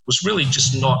Australia was really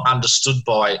just not understood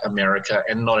by America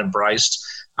and not embraced.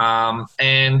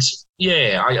 It's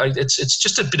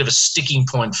just a bit of a sticking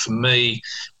point for me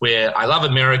where I love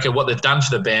America, what they've done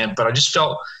for the band, but I just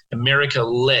felt America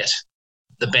let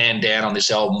the band down on this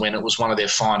album when it was one of their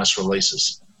finest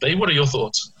releases. B, what are your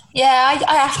thoughts? Yeah,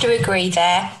 I have to agree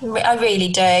there. I really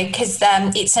do, because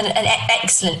it's an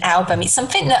excellent album. It's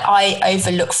something that I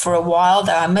overlooked for a while,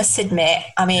 though, I must admit.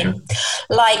 I mean,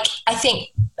 I think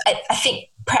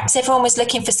perhaps everyone was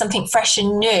looking for something fresh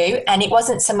and new, and it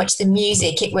wasn't so much the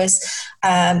music, it was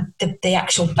the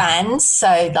actual bands.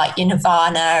 So like your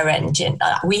Nirvana and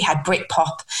we had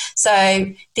Britpop. So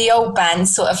the old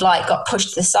bands sort of like got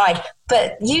pushed to the side.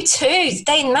 But U2,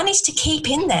 they managed to keep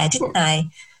in there, didn't they?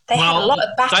 They had a lot of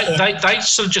backing. They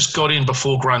sort of just got in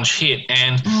before grunge hit,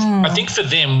 and I think for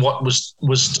them what was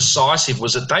decisive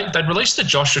was that they'd released the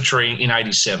Joshua Tree in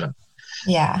 87.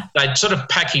 Yeah. They'd sort of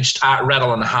packaged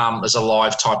Rattle and Hum as a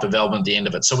live type of album at the end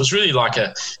of it. So it was really like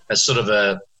a sort of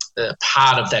a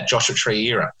part of that Joshua Tree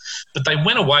era. But they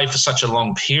went away for such a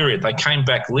long period. They came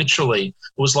back literally, it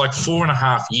was like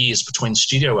 4.5 years between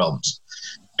studio albums.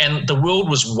 And the world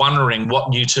was wondering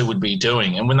what U2 would be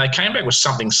doing. And when they came back with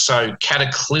something so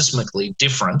cataclysmically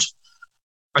different,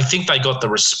 I think they got the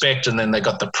respect and then they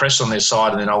got the press on their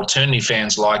side, and then alternative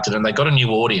fans liked it and they got a new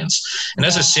audience. And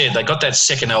as I said, they got that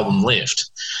second album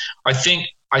lift. I think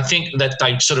that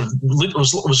they sort of – it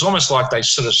was almost like they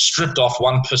sort of stripped off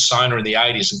one persona in the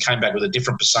 80s and came back with a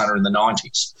different persona in the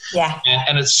 90s. Yeah.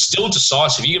 And it's still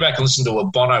decisive. You go back and listen to a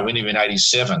Bono interview in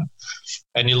 87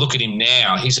 and you look at him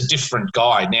now, he's a different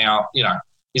guy. Now,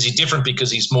 is he different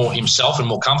because he's more himself and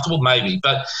more comfortable? Maybe.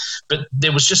 But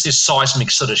there was just this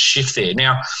seismic sort of shift there.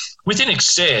 Now, with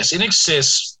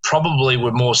INXS probably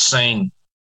were more seen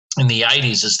in the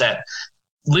 80s as that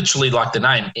literally like the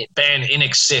name, band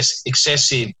INXS,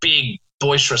 excessive, big,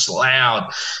 boisterous,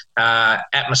 loud,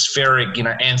 atmospheric,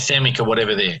 anthemic or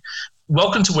whatever there.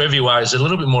 Welcome to Wherever You Are is a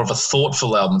little bit more of a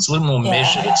thoughtful album. It's a little more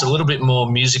measured. It's a little bit more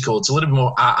musical. It's a little bit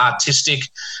more artistic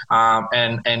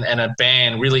and a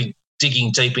band really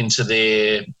digging deep into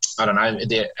their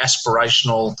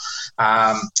aspirational,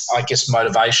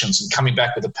 motivations and coming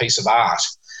back with a piece of art.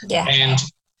 Yeah. And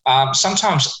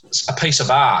sometimes a piece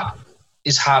of art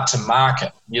is hard to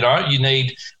market. You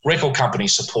need record company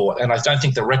support, and I don't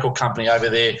think the record company over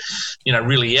there,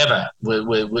 really ever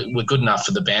were good enough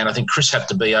for the band. I think Chris had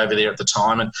to be over there at the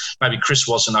time, and maybe Chris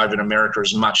wasn't over in America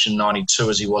as much in 92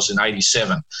 as he was in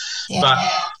 87. Yeah. But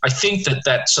I think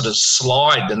that sort of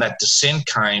slide and that descent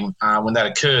came when that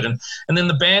occurred, and then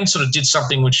the band sort of did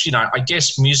something which, I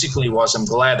guess musically wise, I'm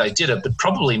glad they did it, but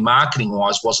probably marketing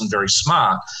wise wasn't very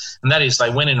smart, and that is they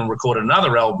went in and recorded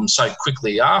another album so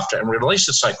quickly after and released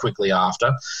it so quickly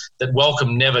after that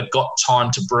Welcome never got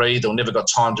time to breathe or never got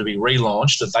time to be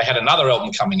relaunched, that they had another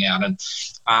album coming out. And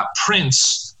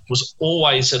Prince was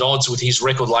always at odds with his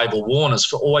record label Warner's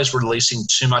for always releasing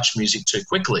too much music too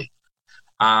quickly.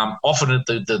 Often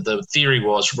the theory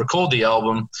was record the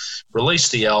album, release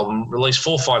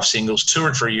 4 or 5 singles, tour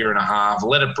it for a year and a half,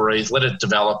 let it breathe, let it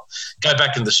develop, go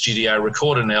back in the studio,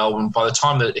 record an album. By the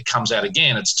time that it comes out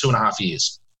again, it's 2.5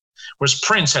 years. Whereas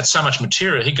Prince had so much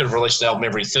material, he could have released an album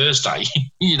every Thursday.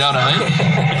 You know what I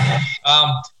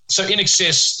mean? So In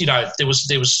Excess, there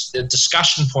was a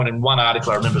discussion point in one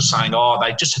article I remember saying,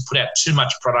 they just had put out too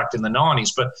much product in the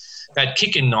 90s, but they had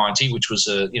Kick in 90, which was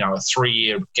a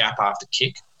 3-year gap after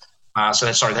Kick. They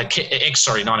had X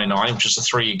 99, which was a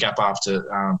 3-year gap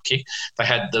after Kick. They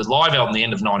had the live album the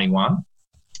end of 91,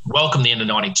 Welcome the end of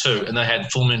 92, and they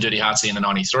had Full Moon Dirty Hearts the end of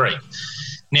 93.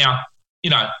 Now,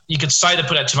 you could say they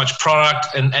put out too much product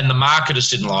and the marketers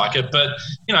didn't like it, but,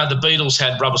 the Beatles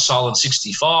had Rubber Soul in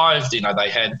 65, they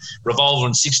had Revolver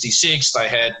in 66, they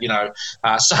had,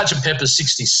 Sgt. Pepper's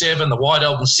 67, the White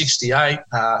Album 68,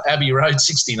 Abbey Road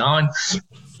 69.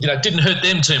 Didn't hurt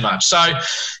them too much. So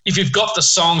if you've got the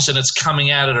songs and it's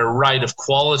coming out at a rate of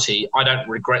quality, I don't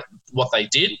regret what they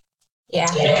did. Yeah.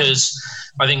 Because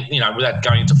I think, without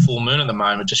going into Full Moon at the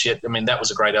moment just yet, that was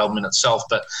a great album in itself.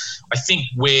 But I think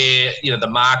where, the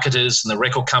marketers and the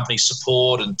record company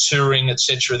support and touring, et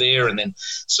cetera, there, and then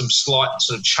some slight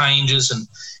sort of changes and,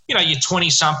 your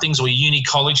 20-somethings or uni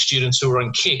college students who are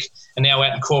on Kick are now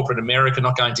out in corporate America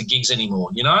not going to gigs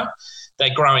anymore,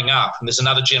 They're growing up and there's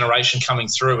another generation coming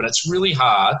through, and it's really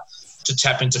hard to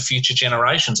tap into future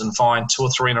generations and find 2 or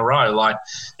 3 in a row. Like,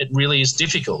 it really is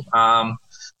difficult.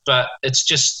 But it's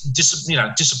just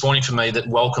disappointing for me that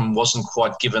Welcome wasn't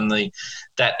quite given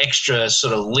that extra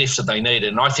sort of lift that they needed.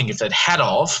 And I think if they'd had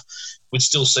we'd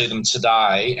still see them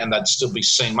today, and they'd still be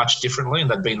seen much differently, and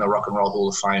they'd be in the Rock and Roll Hall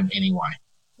of Fame anyway.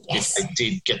 Yes. If they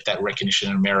did get that recognition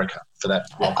in America for that.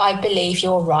 I believe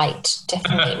you're right.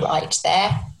 Definitely right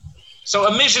there. So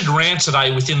a measured rant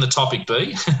today within the topic,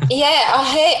 B. Yeah,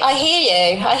 I hear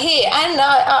you, and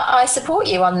I support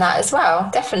you on that as well,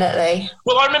 definitely.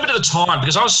 Well, I remember at the time,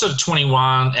 because I was sort of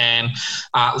 21 and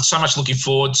so much looking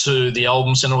forward to the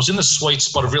albums, and I was in the sweet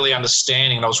spot of really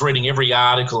understanding, and I was reading every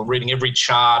article and reading every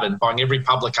chart and buying every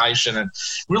publication and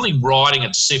really writing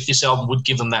it to see if this album would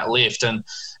give them that lift. And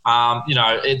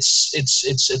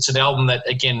it's an album that,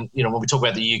 again, when we talk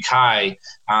about the UK,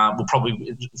 we'll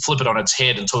probably flip it on its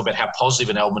head and talk about how positive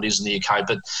an album it is in the UK.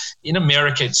 But in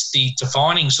America, it's the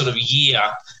defining sort of year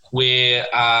where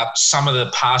some of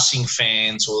the passing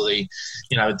fans or the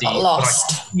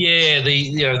lost.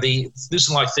 The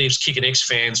Listen Like Thieves, Kick and X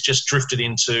fans just drifted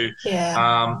into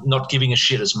not giving a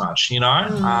shit as much, and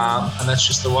that's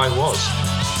just the way it was.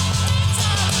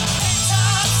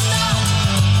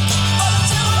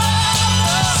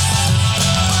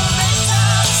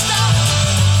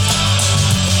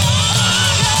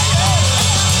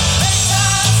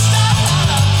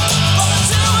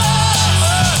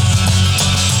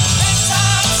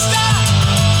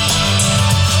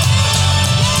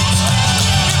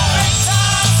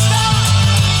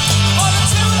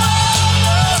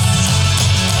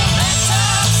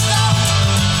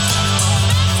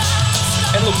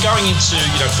 Going into,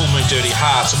 Full Moon Dirty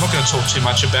Hearts, I'm not going to talk too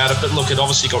much about it, but look, it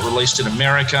obviously got released in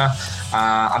America.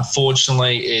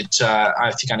 Unfortunately, it,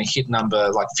 I think, only hit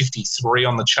number 53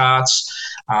 on the charts.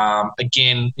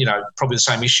 Again, probably the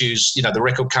same issues. The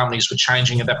record companies were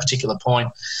changing at that particular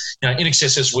point. In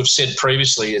Excess, as we've said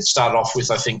previously, it started off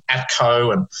with, I think,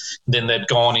 Atco, and then they've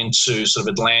gone into sort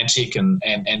of Atlantic and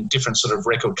different sort of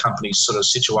record company sort of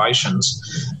situations.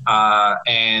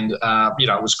 It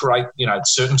was great, at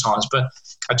certain times, but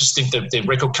I just think that their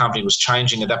record company was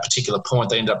changing at that particular point.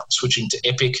 They ended up switching to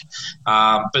Epic,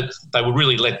 but they were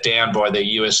really let down by their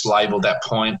US label at that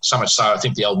point. So much so, I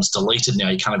think the album's deleted now.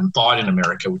 You can't even buy it in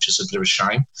America, which is a bit of a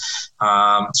shame.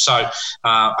 I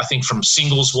think from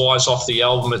singles-wise off the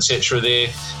album, etc., there,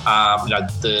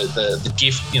 the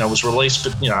Gift, was released,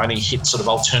 but only hit sort of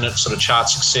alternate sort of chart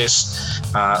success.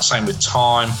 Same with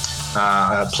Time.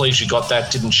 Please You Got That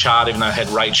didn't chart, even though it had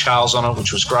Ray Charles on it,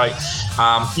 which was great.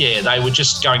 They were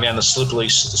just going down the slippery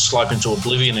slope into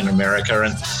oblivion in America.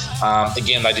 And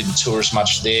again, they didn't tour as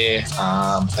much there.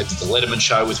 They did the Letterman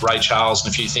show with Ray Charles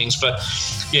and a few things. But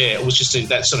it was just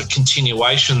that sort of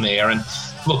continuation there. And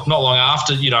look, not long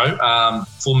after,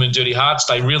 Full Moon Dirty Hearts,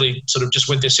 they really sort of just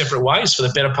went their separate ways for the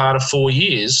better part of 4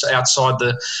 years. Outside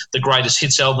the Greatest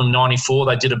Hits album, 94,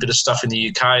 they did a bit of stuff in the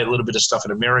UK, a little bit of stuff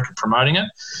in America promoting it.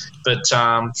 But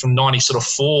from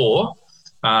 94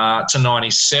 to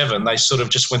 97, they sort of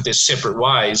just went their separate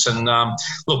ways. And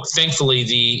look, thankfully,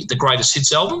 the Greatest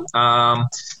Hits album,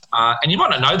 and you might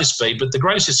not know this, B, but the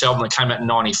Greatest Hits album that came out in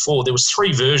 94, there was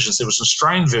 3 versions. There was an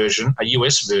Australian version, a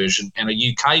US version, and a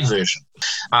UK version.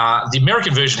 The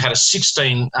American version had a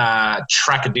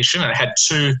 16-track edition, and it had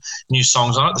 2 new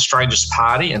songs on it, The Strangest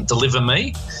Party and Deliver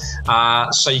Me.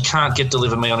 so you can't get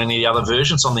Deliver Me on any other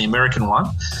version. It's on the American one.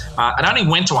 It only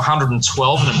went to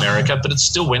 112 in America, but it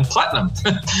still went platinum.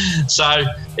 So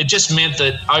it just meant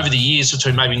that over the years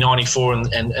between maybe 94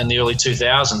 and the early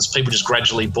 2000s, people just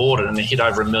gradually bought it and it hit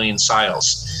over 1 million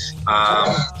sales.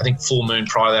 I think Full Moon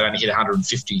prior to that only hit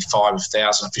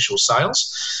 155,000 official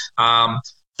sales.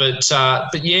 But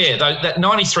yeah, that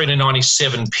 93 to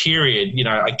 97 period, you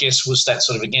know, I guess was that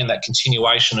sort of, again, that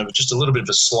continuation of just a little bit of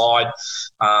a slide.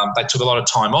 They took a lot of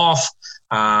time off.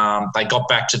 They got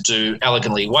back to do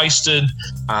Elegantly Wasted,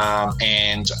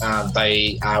 and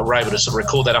they were able to sort of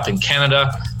record that up in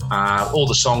Canada. All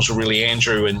the songs were really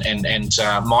Andrew and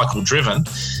Michael driven.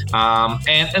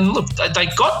 And look, they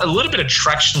got a little bit of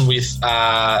traction with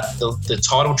the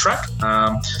title track.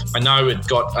 I know it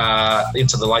got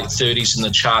into the late 30s in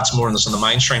the charts, more on the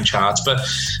mainstream charts, but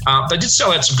they did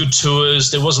sell out some good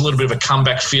tours. There was a little bit of a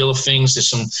comeback feel of things. There's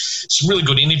some really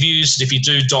good interviews. If you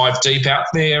do dive deep out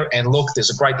there and look, there's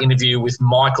a great interview with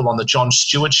Michael on the Jon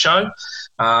Stewart Show.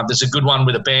 There's a good one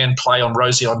where the band play on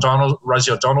Rosie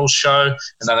O'Donnell's show,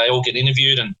 and then they all get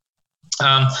interviewed. And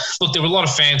look, there were a lot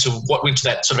of fans of what went to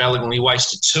that sort of Elegantly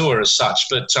Wasted tour as such,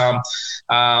 but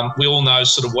we all know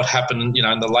sort of what happened, you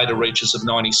know, in the later reaches of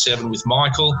 97 with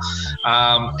Michael.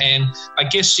 And I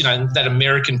guess, you know, that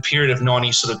American period of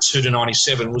 92 to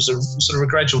 97 was a sort of a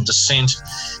gradual descent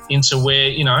into where,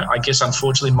 you know, I guess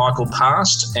unfortunately Michael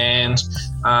passed, and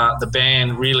the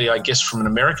band really, I guess from an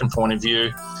American point of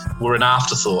view, were an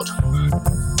afterthought.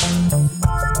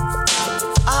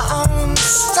 I'm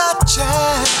such a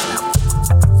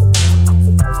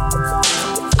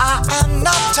I am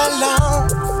not alone.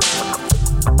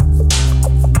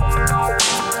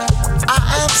 I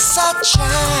am such a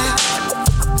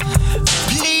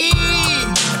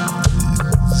please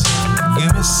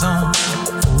give me some.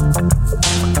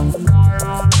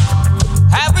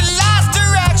 Have we lost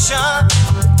direction?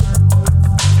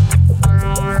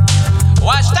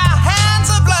 Washed our hands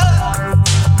of blood.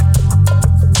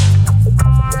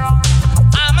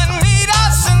 I'm in need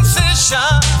of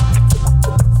sensation.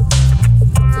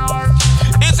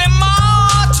 Is there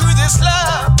more to this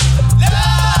love?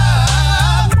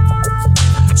 Love.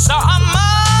 So our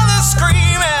mother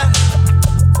screaming.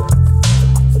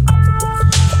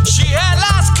 She had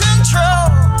lost control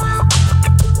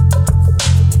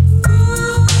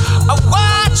of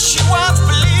what she once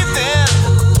believed in.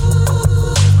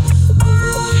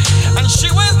 And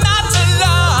she was not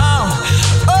alone.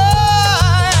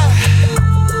 Oh,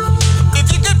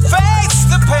 if you could face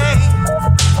the pain,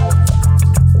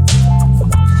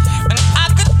 and I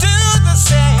could do the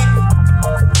same,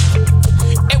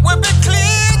 it would be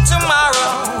clear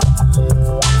tomorrow.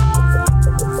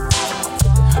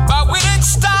 But we didn't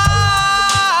start.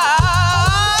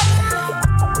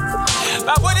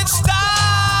 But we didn't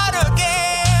start again.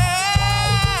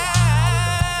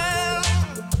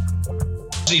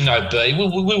 No, B. We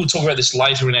will talk about this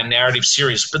later in our narrative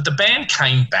series, but the band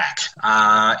came back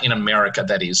in America,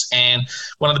 that is. And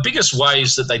one of the biggest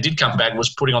ways that they did come back was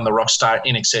putting on the Rockstar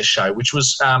INXS show, which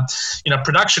was, you know,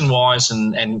 production-wise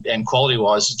and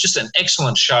quality-wise, just an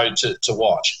excellent show to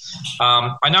watch.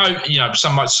 I know, you know,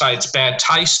 some might say it's bad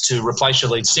taste to replace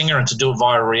your lead singer and to do it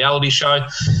via a reality show,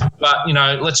 but, you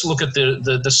know, let's look at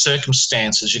the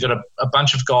circumstances. You've got a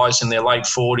bunch of guys in their late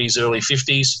 40s, early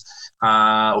 50s,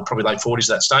 or probably late 40s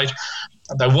at that stage.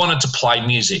 They wanted to play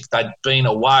music. They'd been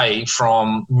away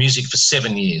from music for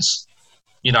 7 years.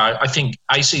 You know, I think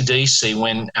AC/DC,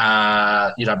 when,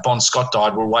 you know, Bon Scott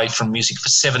died, were away from music for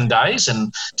 7 days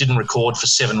and didn't record for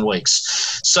 7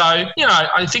 weeks. So, you know,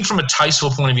 I think from a tasteful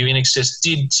point of view, INXS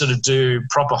did sort of do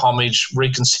proper homage,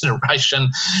 reconsideration,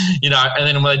 you know, and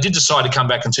then when they did decide to come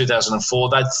back in 2004,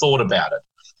 they'd thought about it.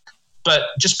 But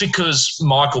just because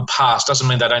Michael passed doesn't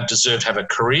mean they don't deserve to have a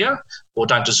career or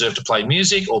don't deserve to play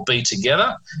music or be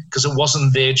together, because it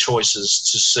wasn't their choices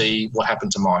to see what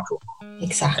happened to Michael.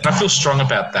 Exactly. And I feel strong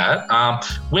about that.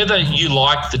 Whether you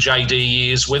like the JD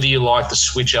years, whether you like the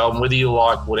Switch album, whether you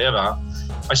like whatever,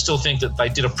 I still think that they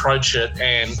did approach it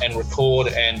and record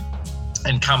and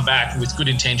come back with good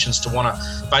intentions to want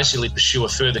to basically pursue a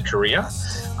further career.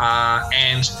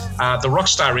 And the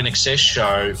Rockstar INXS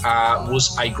show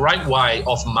was a great way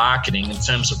of marketing in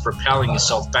terms of propelling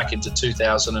yourself back into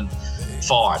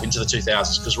 2005, into the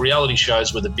 2000s, because reality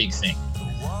shows were the big thing.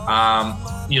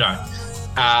 You know,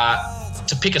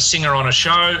 to pick a singer on a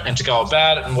show and to go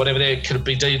about it and whatever there could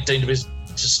be deemed to be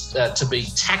just to be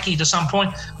tacky to some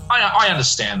point. I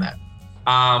understand that.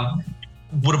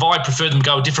 Would have I preferred them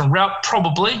go a different route?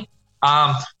 Probably.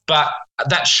 But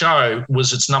that show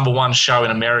was its number one show in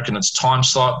America in its time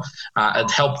slot. It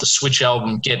helped the Switch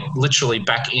album get literally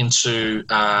back into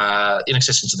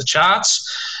INXS into the charts.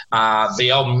 The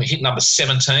album hit number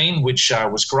 17, which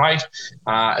was great.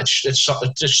 It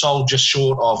just sold just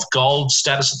short of gold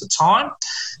status at the time.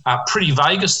 Pretty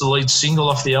Vegas, the lead single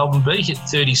off the album B, hit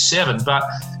 37. But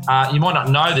you might not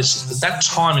know this. At that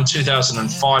time in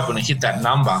 2005, when it hit that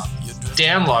number,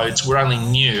 downloads were only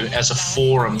new as a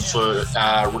forum for,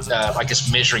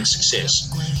 measuring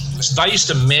success. So they used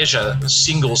to measure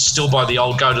singles still by the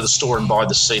old go to the store and buy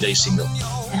the CD single.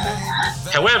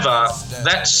 However,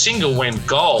 that single went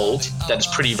gold, that is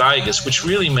Pretty Vegas, which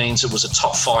really means it was a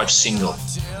top 5 single.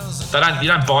 You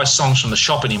don't buy songs from the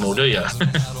shop anymore, do you?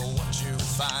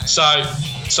 So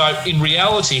in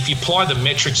reality, if you apply the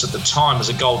metrics at the time as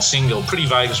a gold single, Pretty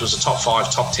Vegas was a top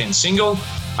 5, top 10 single,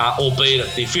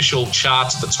 albeit the official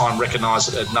charts at the time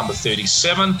recognised it at number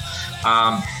 37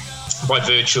 by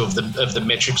virtue of the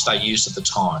metrics they used at the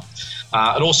time.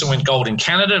 It also went gold in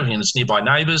Canada and its nearby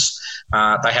neighbours.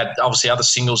 They had obviously other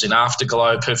singles in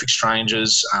Afterglow, Perfect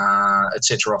Strangers,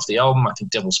 etc. off the album. I think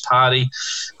Devil's Party.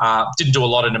 Didn't do a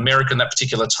lot in America in that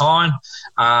particular time.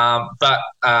 But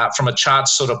from a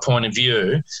charts sort of point of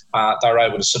view, they were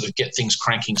able to sort of get things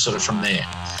cranking sort of from there.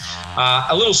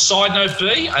 A little side note,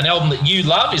 B, an album that you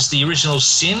love is the Original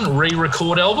Sin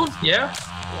re-record album, yeah?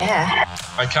 Yeah.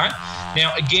 Okay.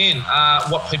 Now, again,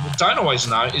 what people don't always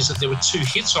know is that there were 2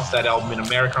 hits off that album in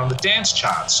America on the dance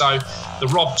chart. So the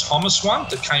Rob Thomas one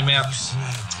that came out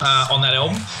on that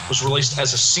album was released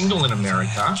as a single in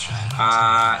America,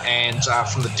 and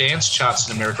from the dance charts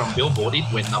in America on Billboard, it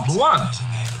went number 1.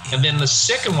 And then the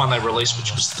second one they released,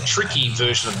 which was the tricky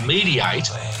version of Mediate,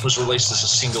 was released as a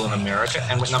single in America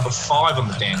and went number 5 on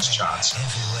the dance charts.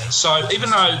 So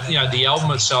even though, the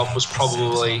album itself was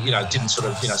probably, didn't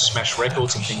sort of, smash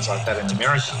records and things like that in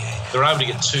America, they were able to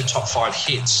get 2 top 5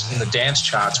 hits in the dance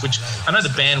charts, which I know the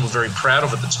band were very proud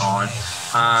of at the time.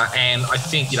 And I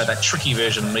think, that tricky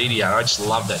version, Mediate, I just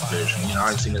love that version.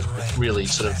 I think it really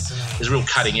sort of is real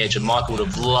cutting edge. And Michael would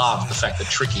have loved the fact that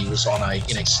Tricky was on a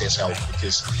INXS album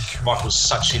because Michael was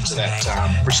such into that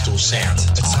Bristol sound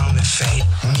at the time. Fate,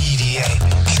 mediate,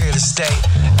 clear the state,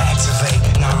 activate,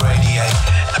 now radiate.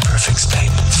 A perfect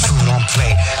state, food on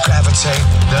plate, gravitate,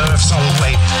 the earth's on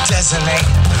weight, designate,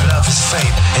 love is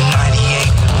fate. In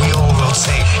 98, we all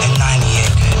rotate. In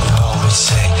 98, we always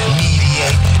say,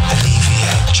 mediate,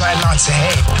 alleviate. Try not to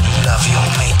hate, love your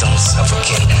mate, don't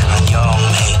suffocate on your own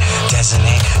mate.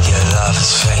 Designate, your love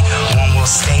is fate. One will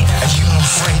state, a human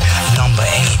free. Number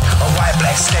 8, a white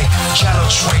black state, channel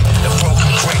trait, the broken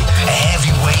crate, a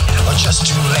heavyweight, or just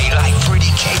too late, like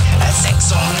Pretty Kate, as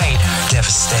exonate.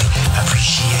 Devastate,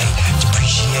 appreciate,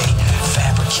 depreciate,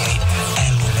 fabricate,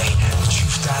 emulate, the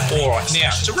truth. All right,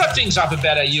 now to wrap things up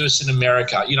about our US and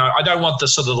America, I don't want the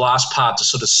sort of the last part to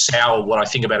sort of sour what I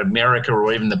think about America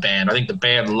or even the band. I think the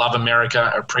band love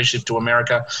America, are appreciative to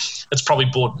America. It's probably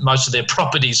bought most of their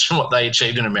properties from what they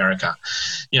achieved in America.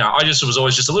 I just was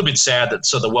always just a little bit sad that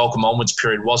sort of the Welcome Onwards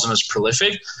period wasn't as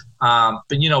prolific. But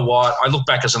you know what? I look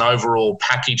back as an overall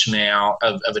package now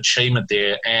of achievement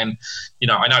there. And,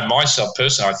 I know myself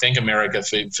personally, I thank America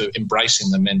for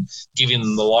embracing them and giving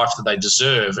them the life that they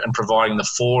deserve and providing the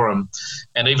forum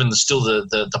and even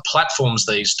the platforms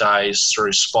these days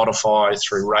through Spotify,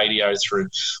 through radio, through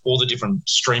all the different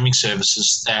streaming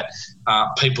services that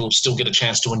people still get a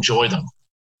chance to enjoy them.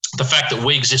 The fact that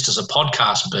we exist as a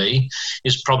podcast, B,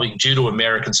 is probably due to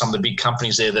America and some of the big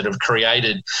companies there that have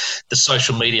created the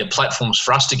social media platforms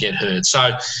for us to get heard.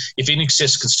 So if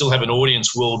INXS can still have an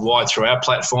audience worldwide through our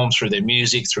platform, through their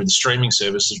music, through the streaming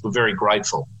services, we're very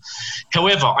grateful.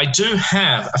 However, I do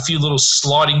have a few little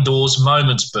sliding doors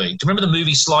moments, B. Do you remember the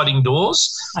movie Sliding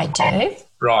Doors? I do.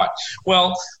 Right.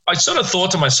 Well, I sort of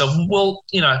thought to myself,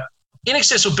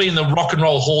 INXS would be in the Rock and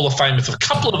Roll Hall of Fame if a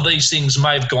couple of these things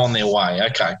may have gone their way.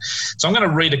 Okay, so I'm going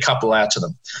to read a couple out to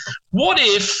them. What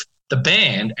if the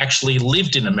band actually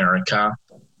lived in America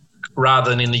rather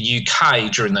than in the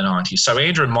UK during the 90s? So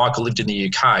Andrew and Michael lived in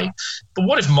the UK, but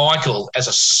what if Michael, as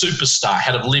a superstar,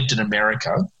 had have lived in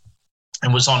America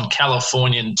and was on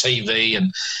Californian TV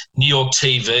and New York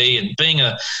TV and being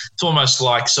it's almost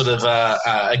like sort of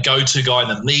a go-to guy in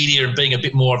the media and being a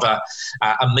bit more of a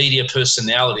media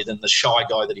personality than the shy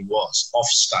guy that he was off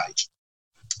stage.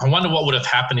 I wonder what would have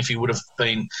happened if he would have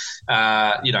been,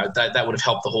 that would have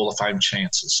helped the Hall of Fame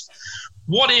chances.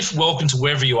 What if Welcome to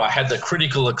Wherever You Are had the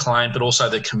critical acclaim but also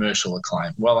the commercial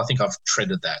acclaim? Well, I think I've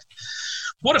treaded that.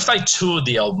 What if they toured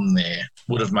the album there?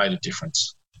 Would have made a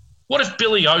difference. What if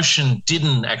Billy Ocean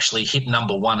didn't actually hit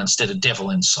number one instead of Devil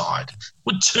Inside?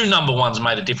 Would 2 number ones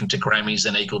made a difference to Grammys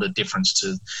and equaled a difference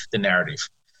to the narrative?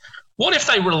 What if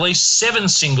they released 7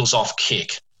 singles off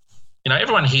Kick? You know,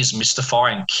 everyone hears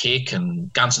Mystify and Kick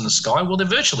and Guns in the Sky. Well, they're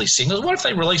virtually singles. What if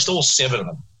they released all 7 of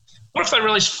them? What if they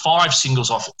released 5 singles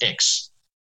off X?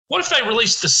 What if they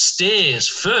released The Stairs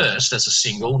first as a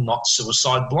single, not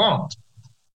Suicide Blonde?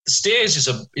 The Stairs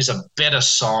is a better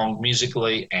song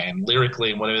musically and lyrically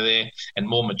and whatever there, and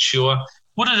more mature.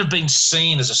 Would it have been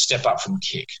seen as a step up from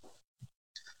Kick?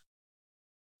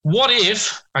 What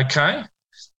if,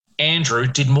 Andrew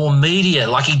did more media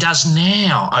like he does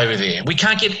now over there? We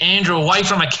can't get Andrew away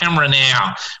from a camera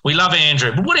now. We love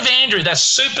Andrew. But what if Andrew, that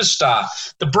superstar,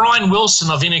 the Brian Wilson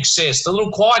of INXS, the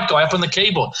little quiet guy up on the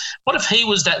keyboard, what if he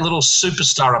was that little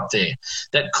superstar up there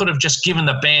that could have just given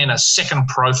the band a second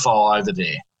profile over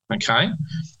there, okay?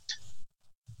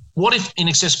 What if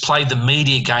INXS played the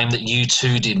media game that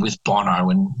U2 did with Bono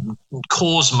and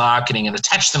cause marketing and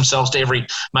attached themselves to every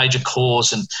major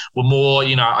cause and were more,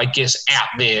 out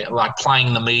there, like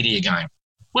playing the media game?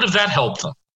 Would have that helped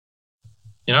them?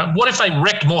 What if they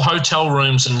wrecked more hotel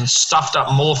rooms and stuffed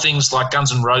up more things like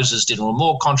Guns N' Roses did and were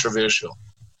more controversial?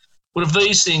 Would have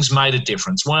these things made a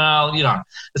difference? Well,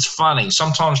 it's funny.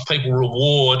 Sometimes people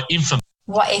reward infamy.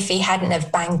 What if he hadn't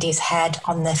have banged his head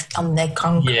on the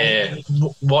concrete? Yeah.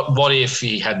 What if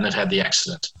he hadn't have had the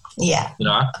accident? Yeah.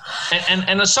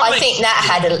 And there's something. I think that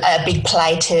had a big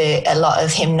play to a lot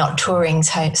of him not touring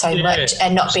so much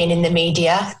and not being in the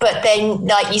media. But then,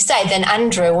 like you say, then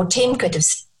Andrew or Tim could have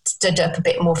stood up a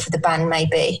bit more for the band,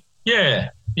 maybe. Yeah.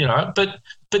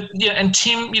 But yeah, and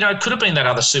Tim, could have been that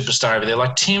other superstar over there.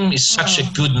 Like Tim is such a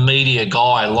good media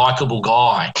guy, likable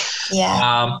guy.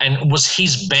 Yeah. And was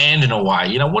his band in a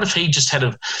way. What if he just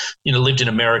had lived in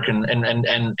America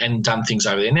and done things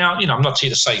over there? Now, I'm not here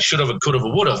to say should have, could have,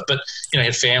 or would have, but he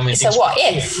had family. And so what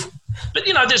if? But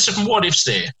there's some what ifs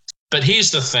there. But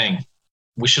here's the thing: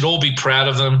 we should all be proud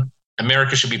of them.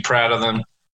 America should be proud of them.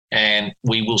 And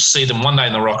we will see them one day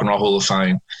in the Rock and Roll Hall of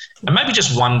Fame. And maybe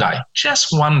just one day,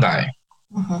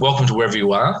 welcome to wherever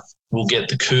you are, will get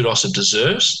the kudos it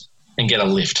deserves and get a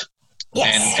lift.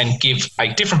 Yes. And give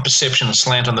a different perception and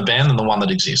slant on the band than the one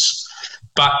that exists.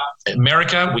 But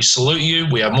America, we salute you.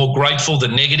 We are more grateful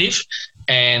than negative,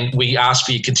 and we ask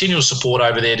for your continual support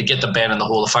over there to get the band in the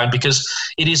Hall of Fame because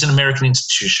it is an American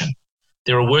institution.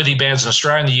 There are worthy bands in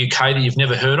Australia and the UK that you've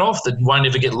never heard of that won't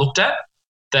ever get looked at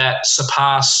that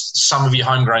surpass some of your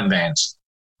homegrown bands,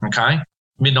 okay?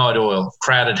 Midnight Oil,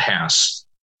 Crowded House,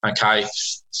 okay?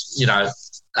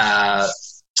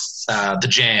 The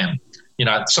Jam.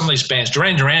 Some of these bands,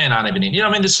 Duran Duran aren't even in.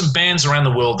 There's some bands around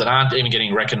the world that aren't even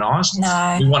getting recognised.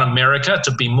 No. We want America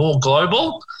to be more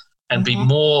global and be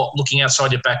more looking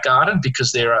outside your back garden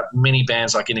because there are many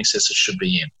bands like INXS that should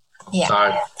be in. Yeah,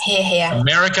 so, here.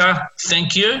 America,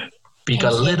 thank you, but you've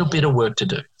got a little bit of work to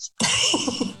do.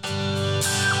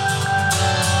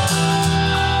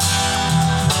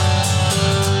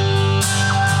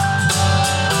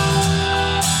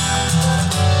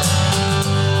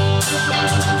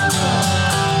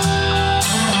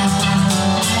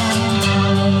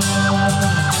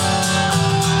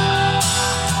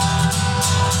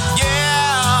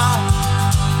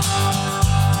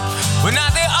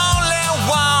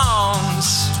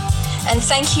 And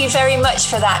thank you very much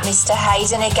for that, Mr.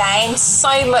 Hayden. Again,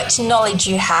 so much knowledge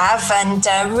you have, and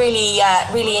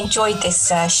really enjoyed this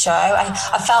show.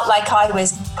 I felt like I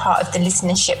was part of the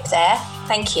listenership there.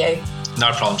 Thank you.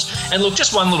 No problems. And look,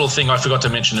 just one little thing I forgot to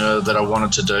mention earlier that I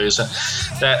wanted to do is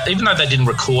that even though they didn't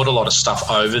record a lot of stuff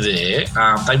over there,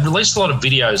 they released a lot of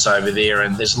videos over there,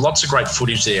 and there's lots of great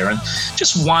footage there. And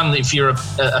just one, if you're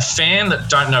a fan that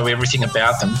don't know everything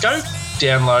about them, go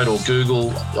download or Google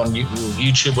on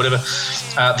YouTube, whatever,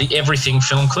 the Everything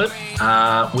film clip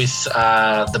with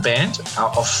the band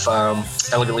off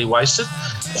Elegantly Wasted.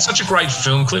 It's such a great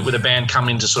film clip with a band come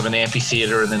into sort of an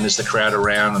amphitheatre and then there's the crowd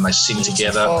around and they sing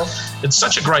together. It's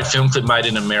such a great film clip made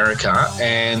in America,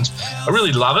 and I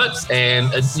really love it.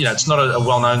 And it's not a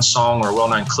well-known song or a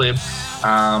well-known clip.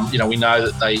 We know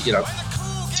that they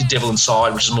did Devil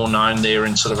Inside, which is more known there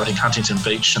in sort of, I think, Huntington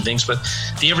Beach and things. But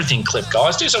the Everything clip,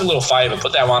 guys, do yourself a little favour,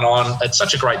 put that one on. It's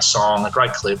such a great song, a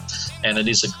great clip, and it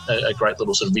is a great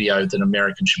little sort of video that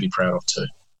Americans should be proud of too.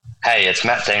 Hey, it's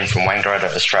Matt Dean from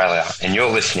Wangaratta, Australia, and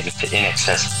you're listening to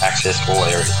INXS Access All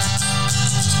Areas.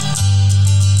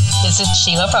 This is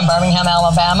Sheila from Birmingham,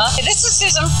 Alabama. This is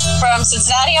Susan from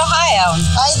Cincinnati, Ohio.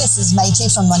 Hi, this is Meiji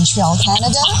from Montreal,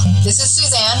 Canada. This is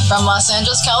Suzanne from Los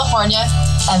Angeles, California,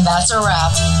 and that's a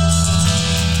wrap.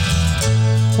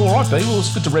 All right, B. Well,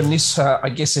 it's good to reminisce, I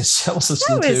guess, ourselves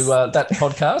listening to that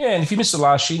podcast. Yeah, and if you missed it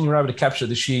last year and you were able to capture it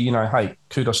this year, you know, hey,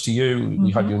 kudos to you. We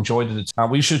hope you enjoyed it.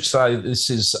 We should say this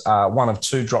is one of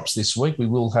 2 drops this week. We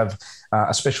will have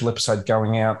a special episode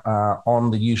going out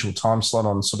on the usual time slot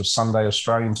on sort of Sunday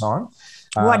Australian time.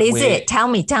 What is it? Tell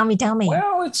me.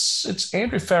 Well, it's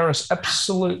Andrew Farriss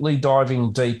absolutely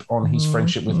diving deep on his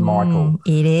friendship with Michael.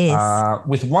 It is.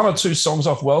 With 1 or 2 songs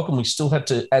off Welcome, we still had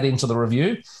to add into the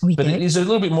review. It is a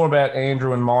little bit more about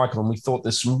Andrew and Michael, and we thought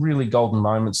there's some really golden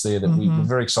moments there that we were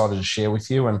very excited to share with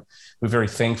you, and we're very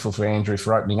thankful for Andrew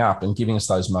for opening up and giving us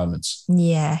those moments.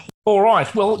 Yeah. All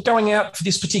right. Well, going out for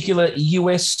this particular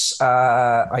US,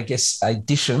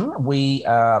 edition, we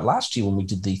last year when we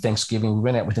did the Thanksgiving, we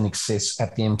went out with an excess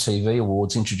at the MTV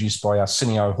Awards introduced by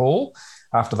Arsenio Hall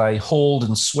after they hauled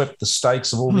and swept the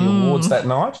stakes of all the awards that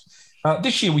night.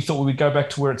 This year, we thought we would go back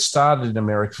to where it started in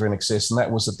America for INXS, and that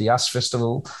was at the US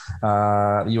Festival,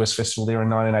 the US Festival there in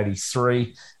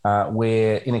 1983,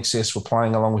 where INXS were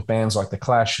playing along with bands like The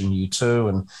Clash and U2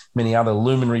 and many other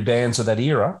luminary bands of that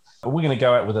era. But we're going to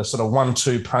go out with a sort of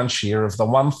 1-2 punch here of The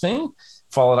One Thing,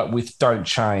 followed up with Don't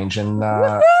Change. And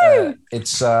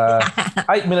it's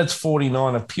 8 minutes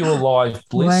 49 of pure live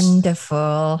bliss.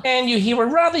 Wonderful. And you hear a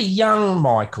rather young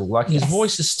Michael. Like his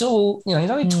voice is still, you know, he's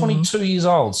only 22 years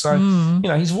old. So, you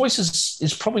know, his voice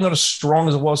is probably not as strong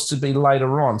as it was to be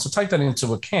later on. So take that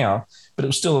into account. But it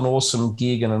was still an awesome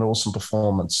gig and an awesome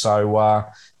performance. So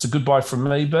it's a goodbye from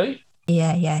me, B.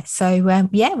 Yeah. So,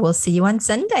 we'll see you on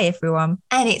Sunday, everyone.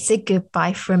 And it's a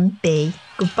goodbye from B.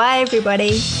 Goodbye,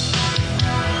 everybody.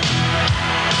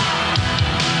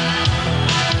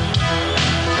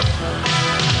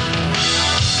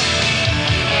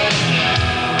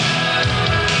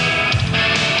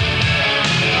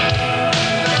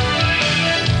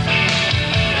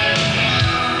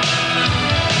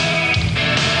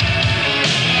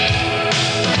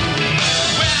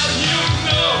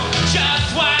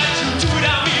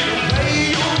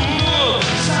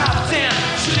 Soft and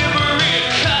slippery,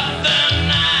 cut the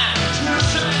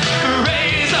knife.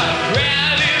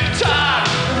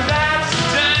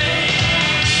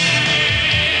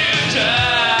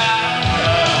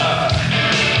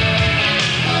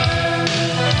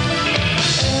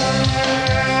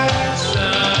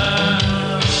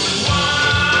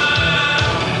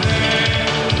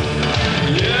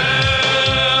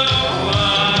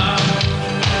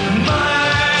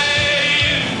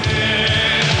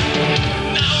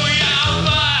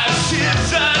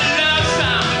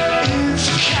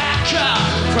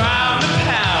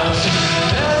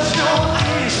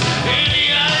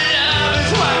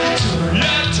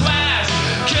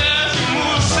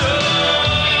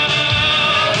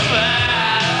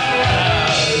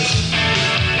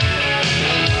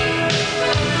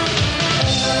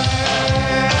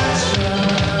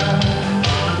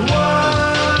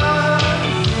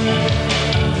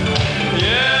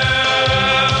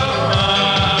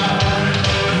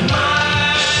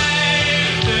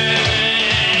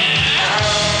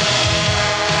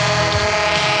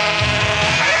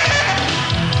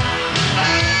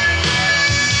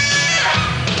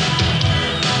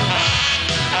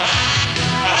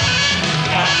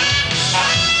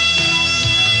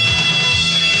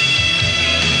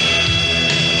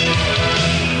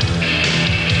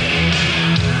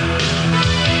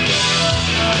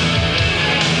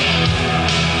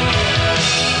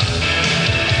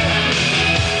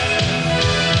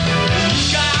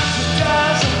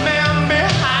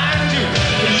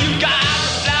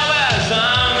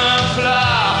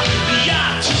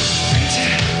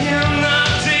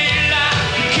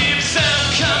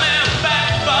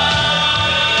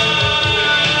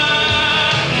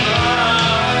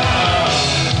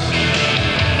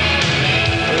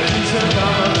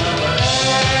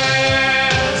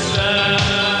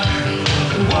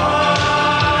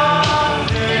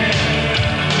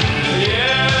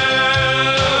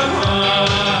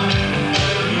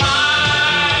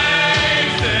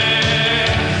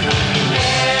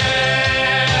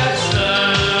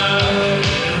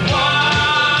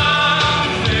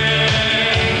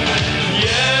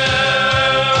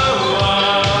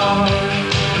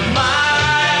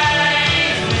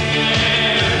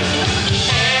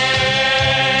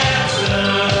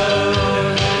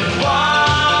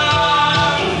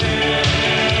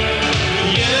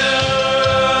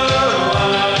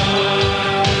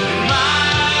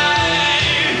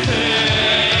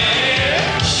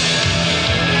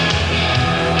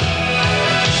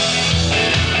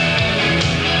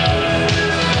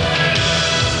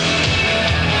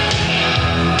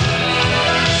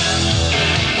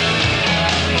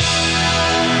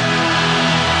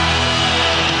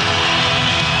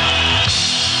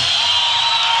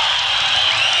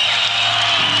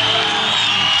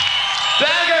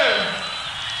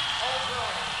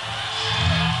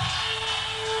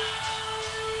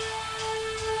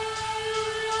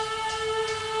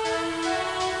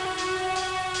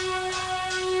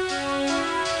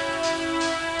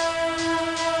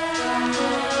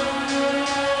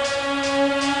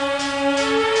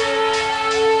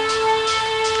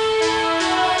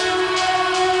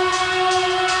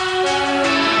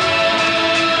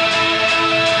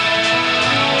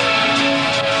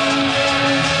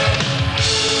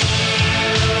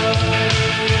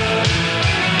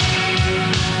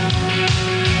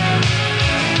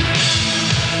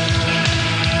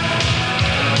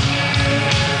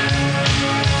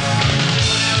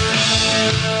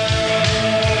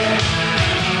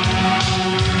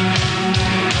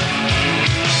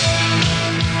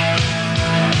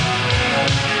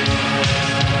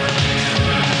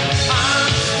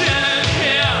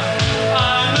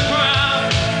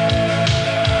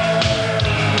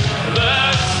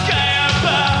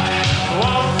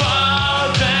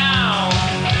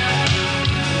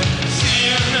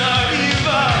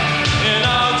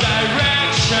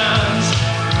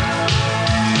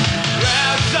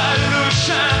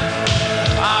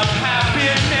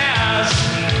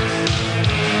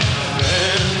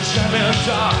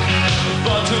 dark.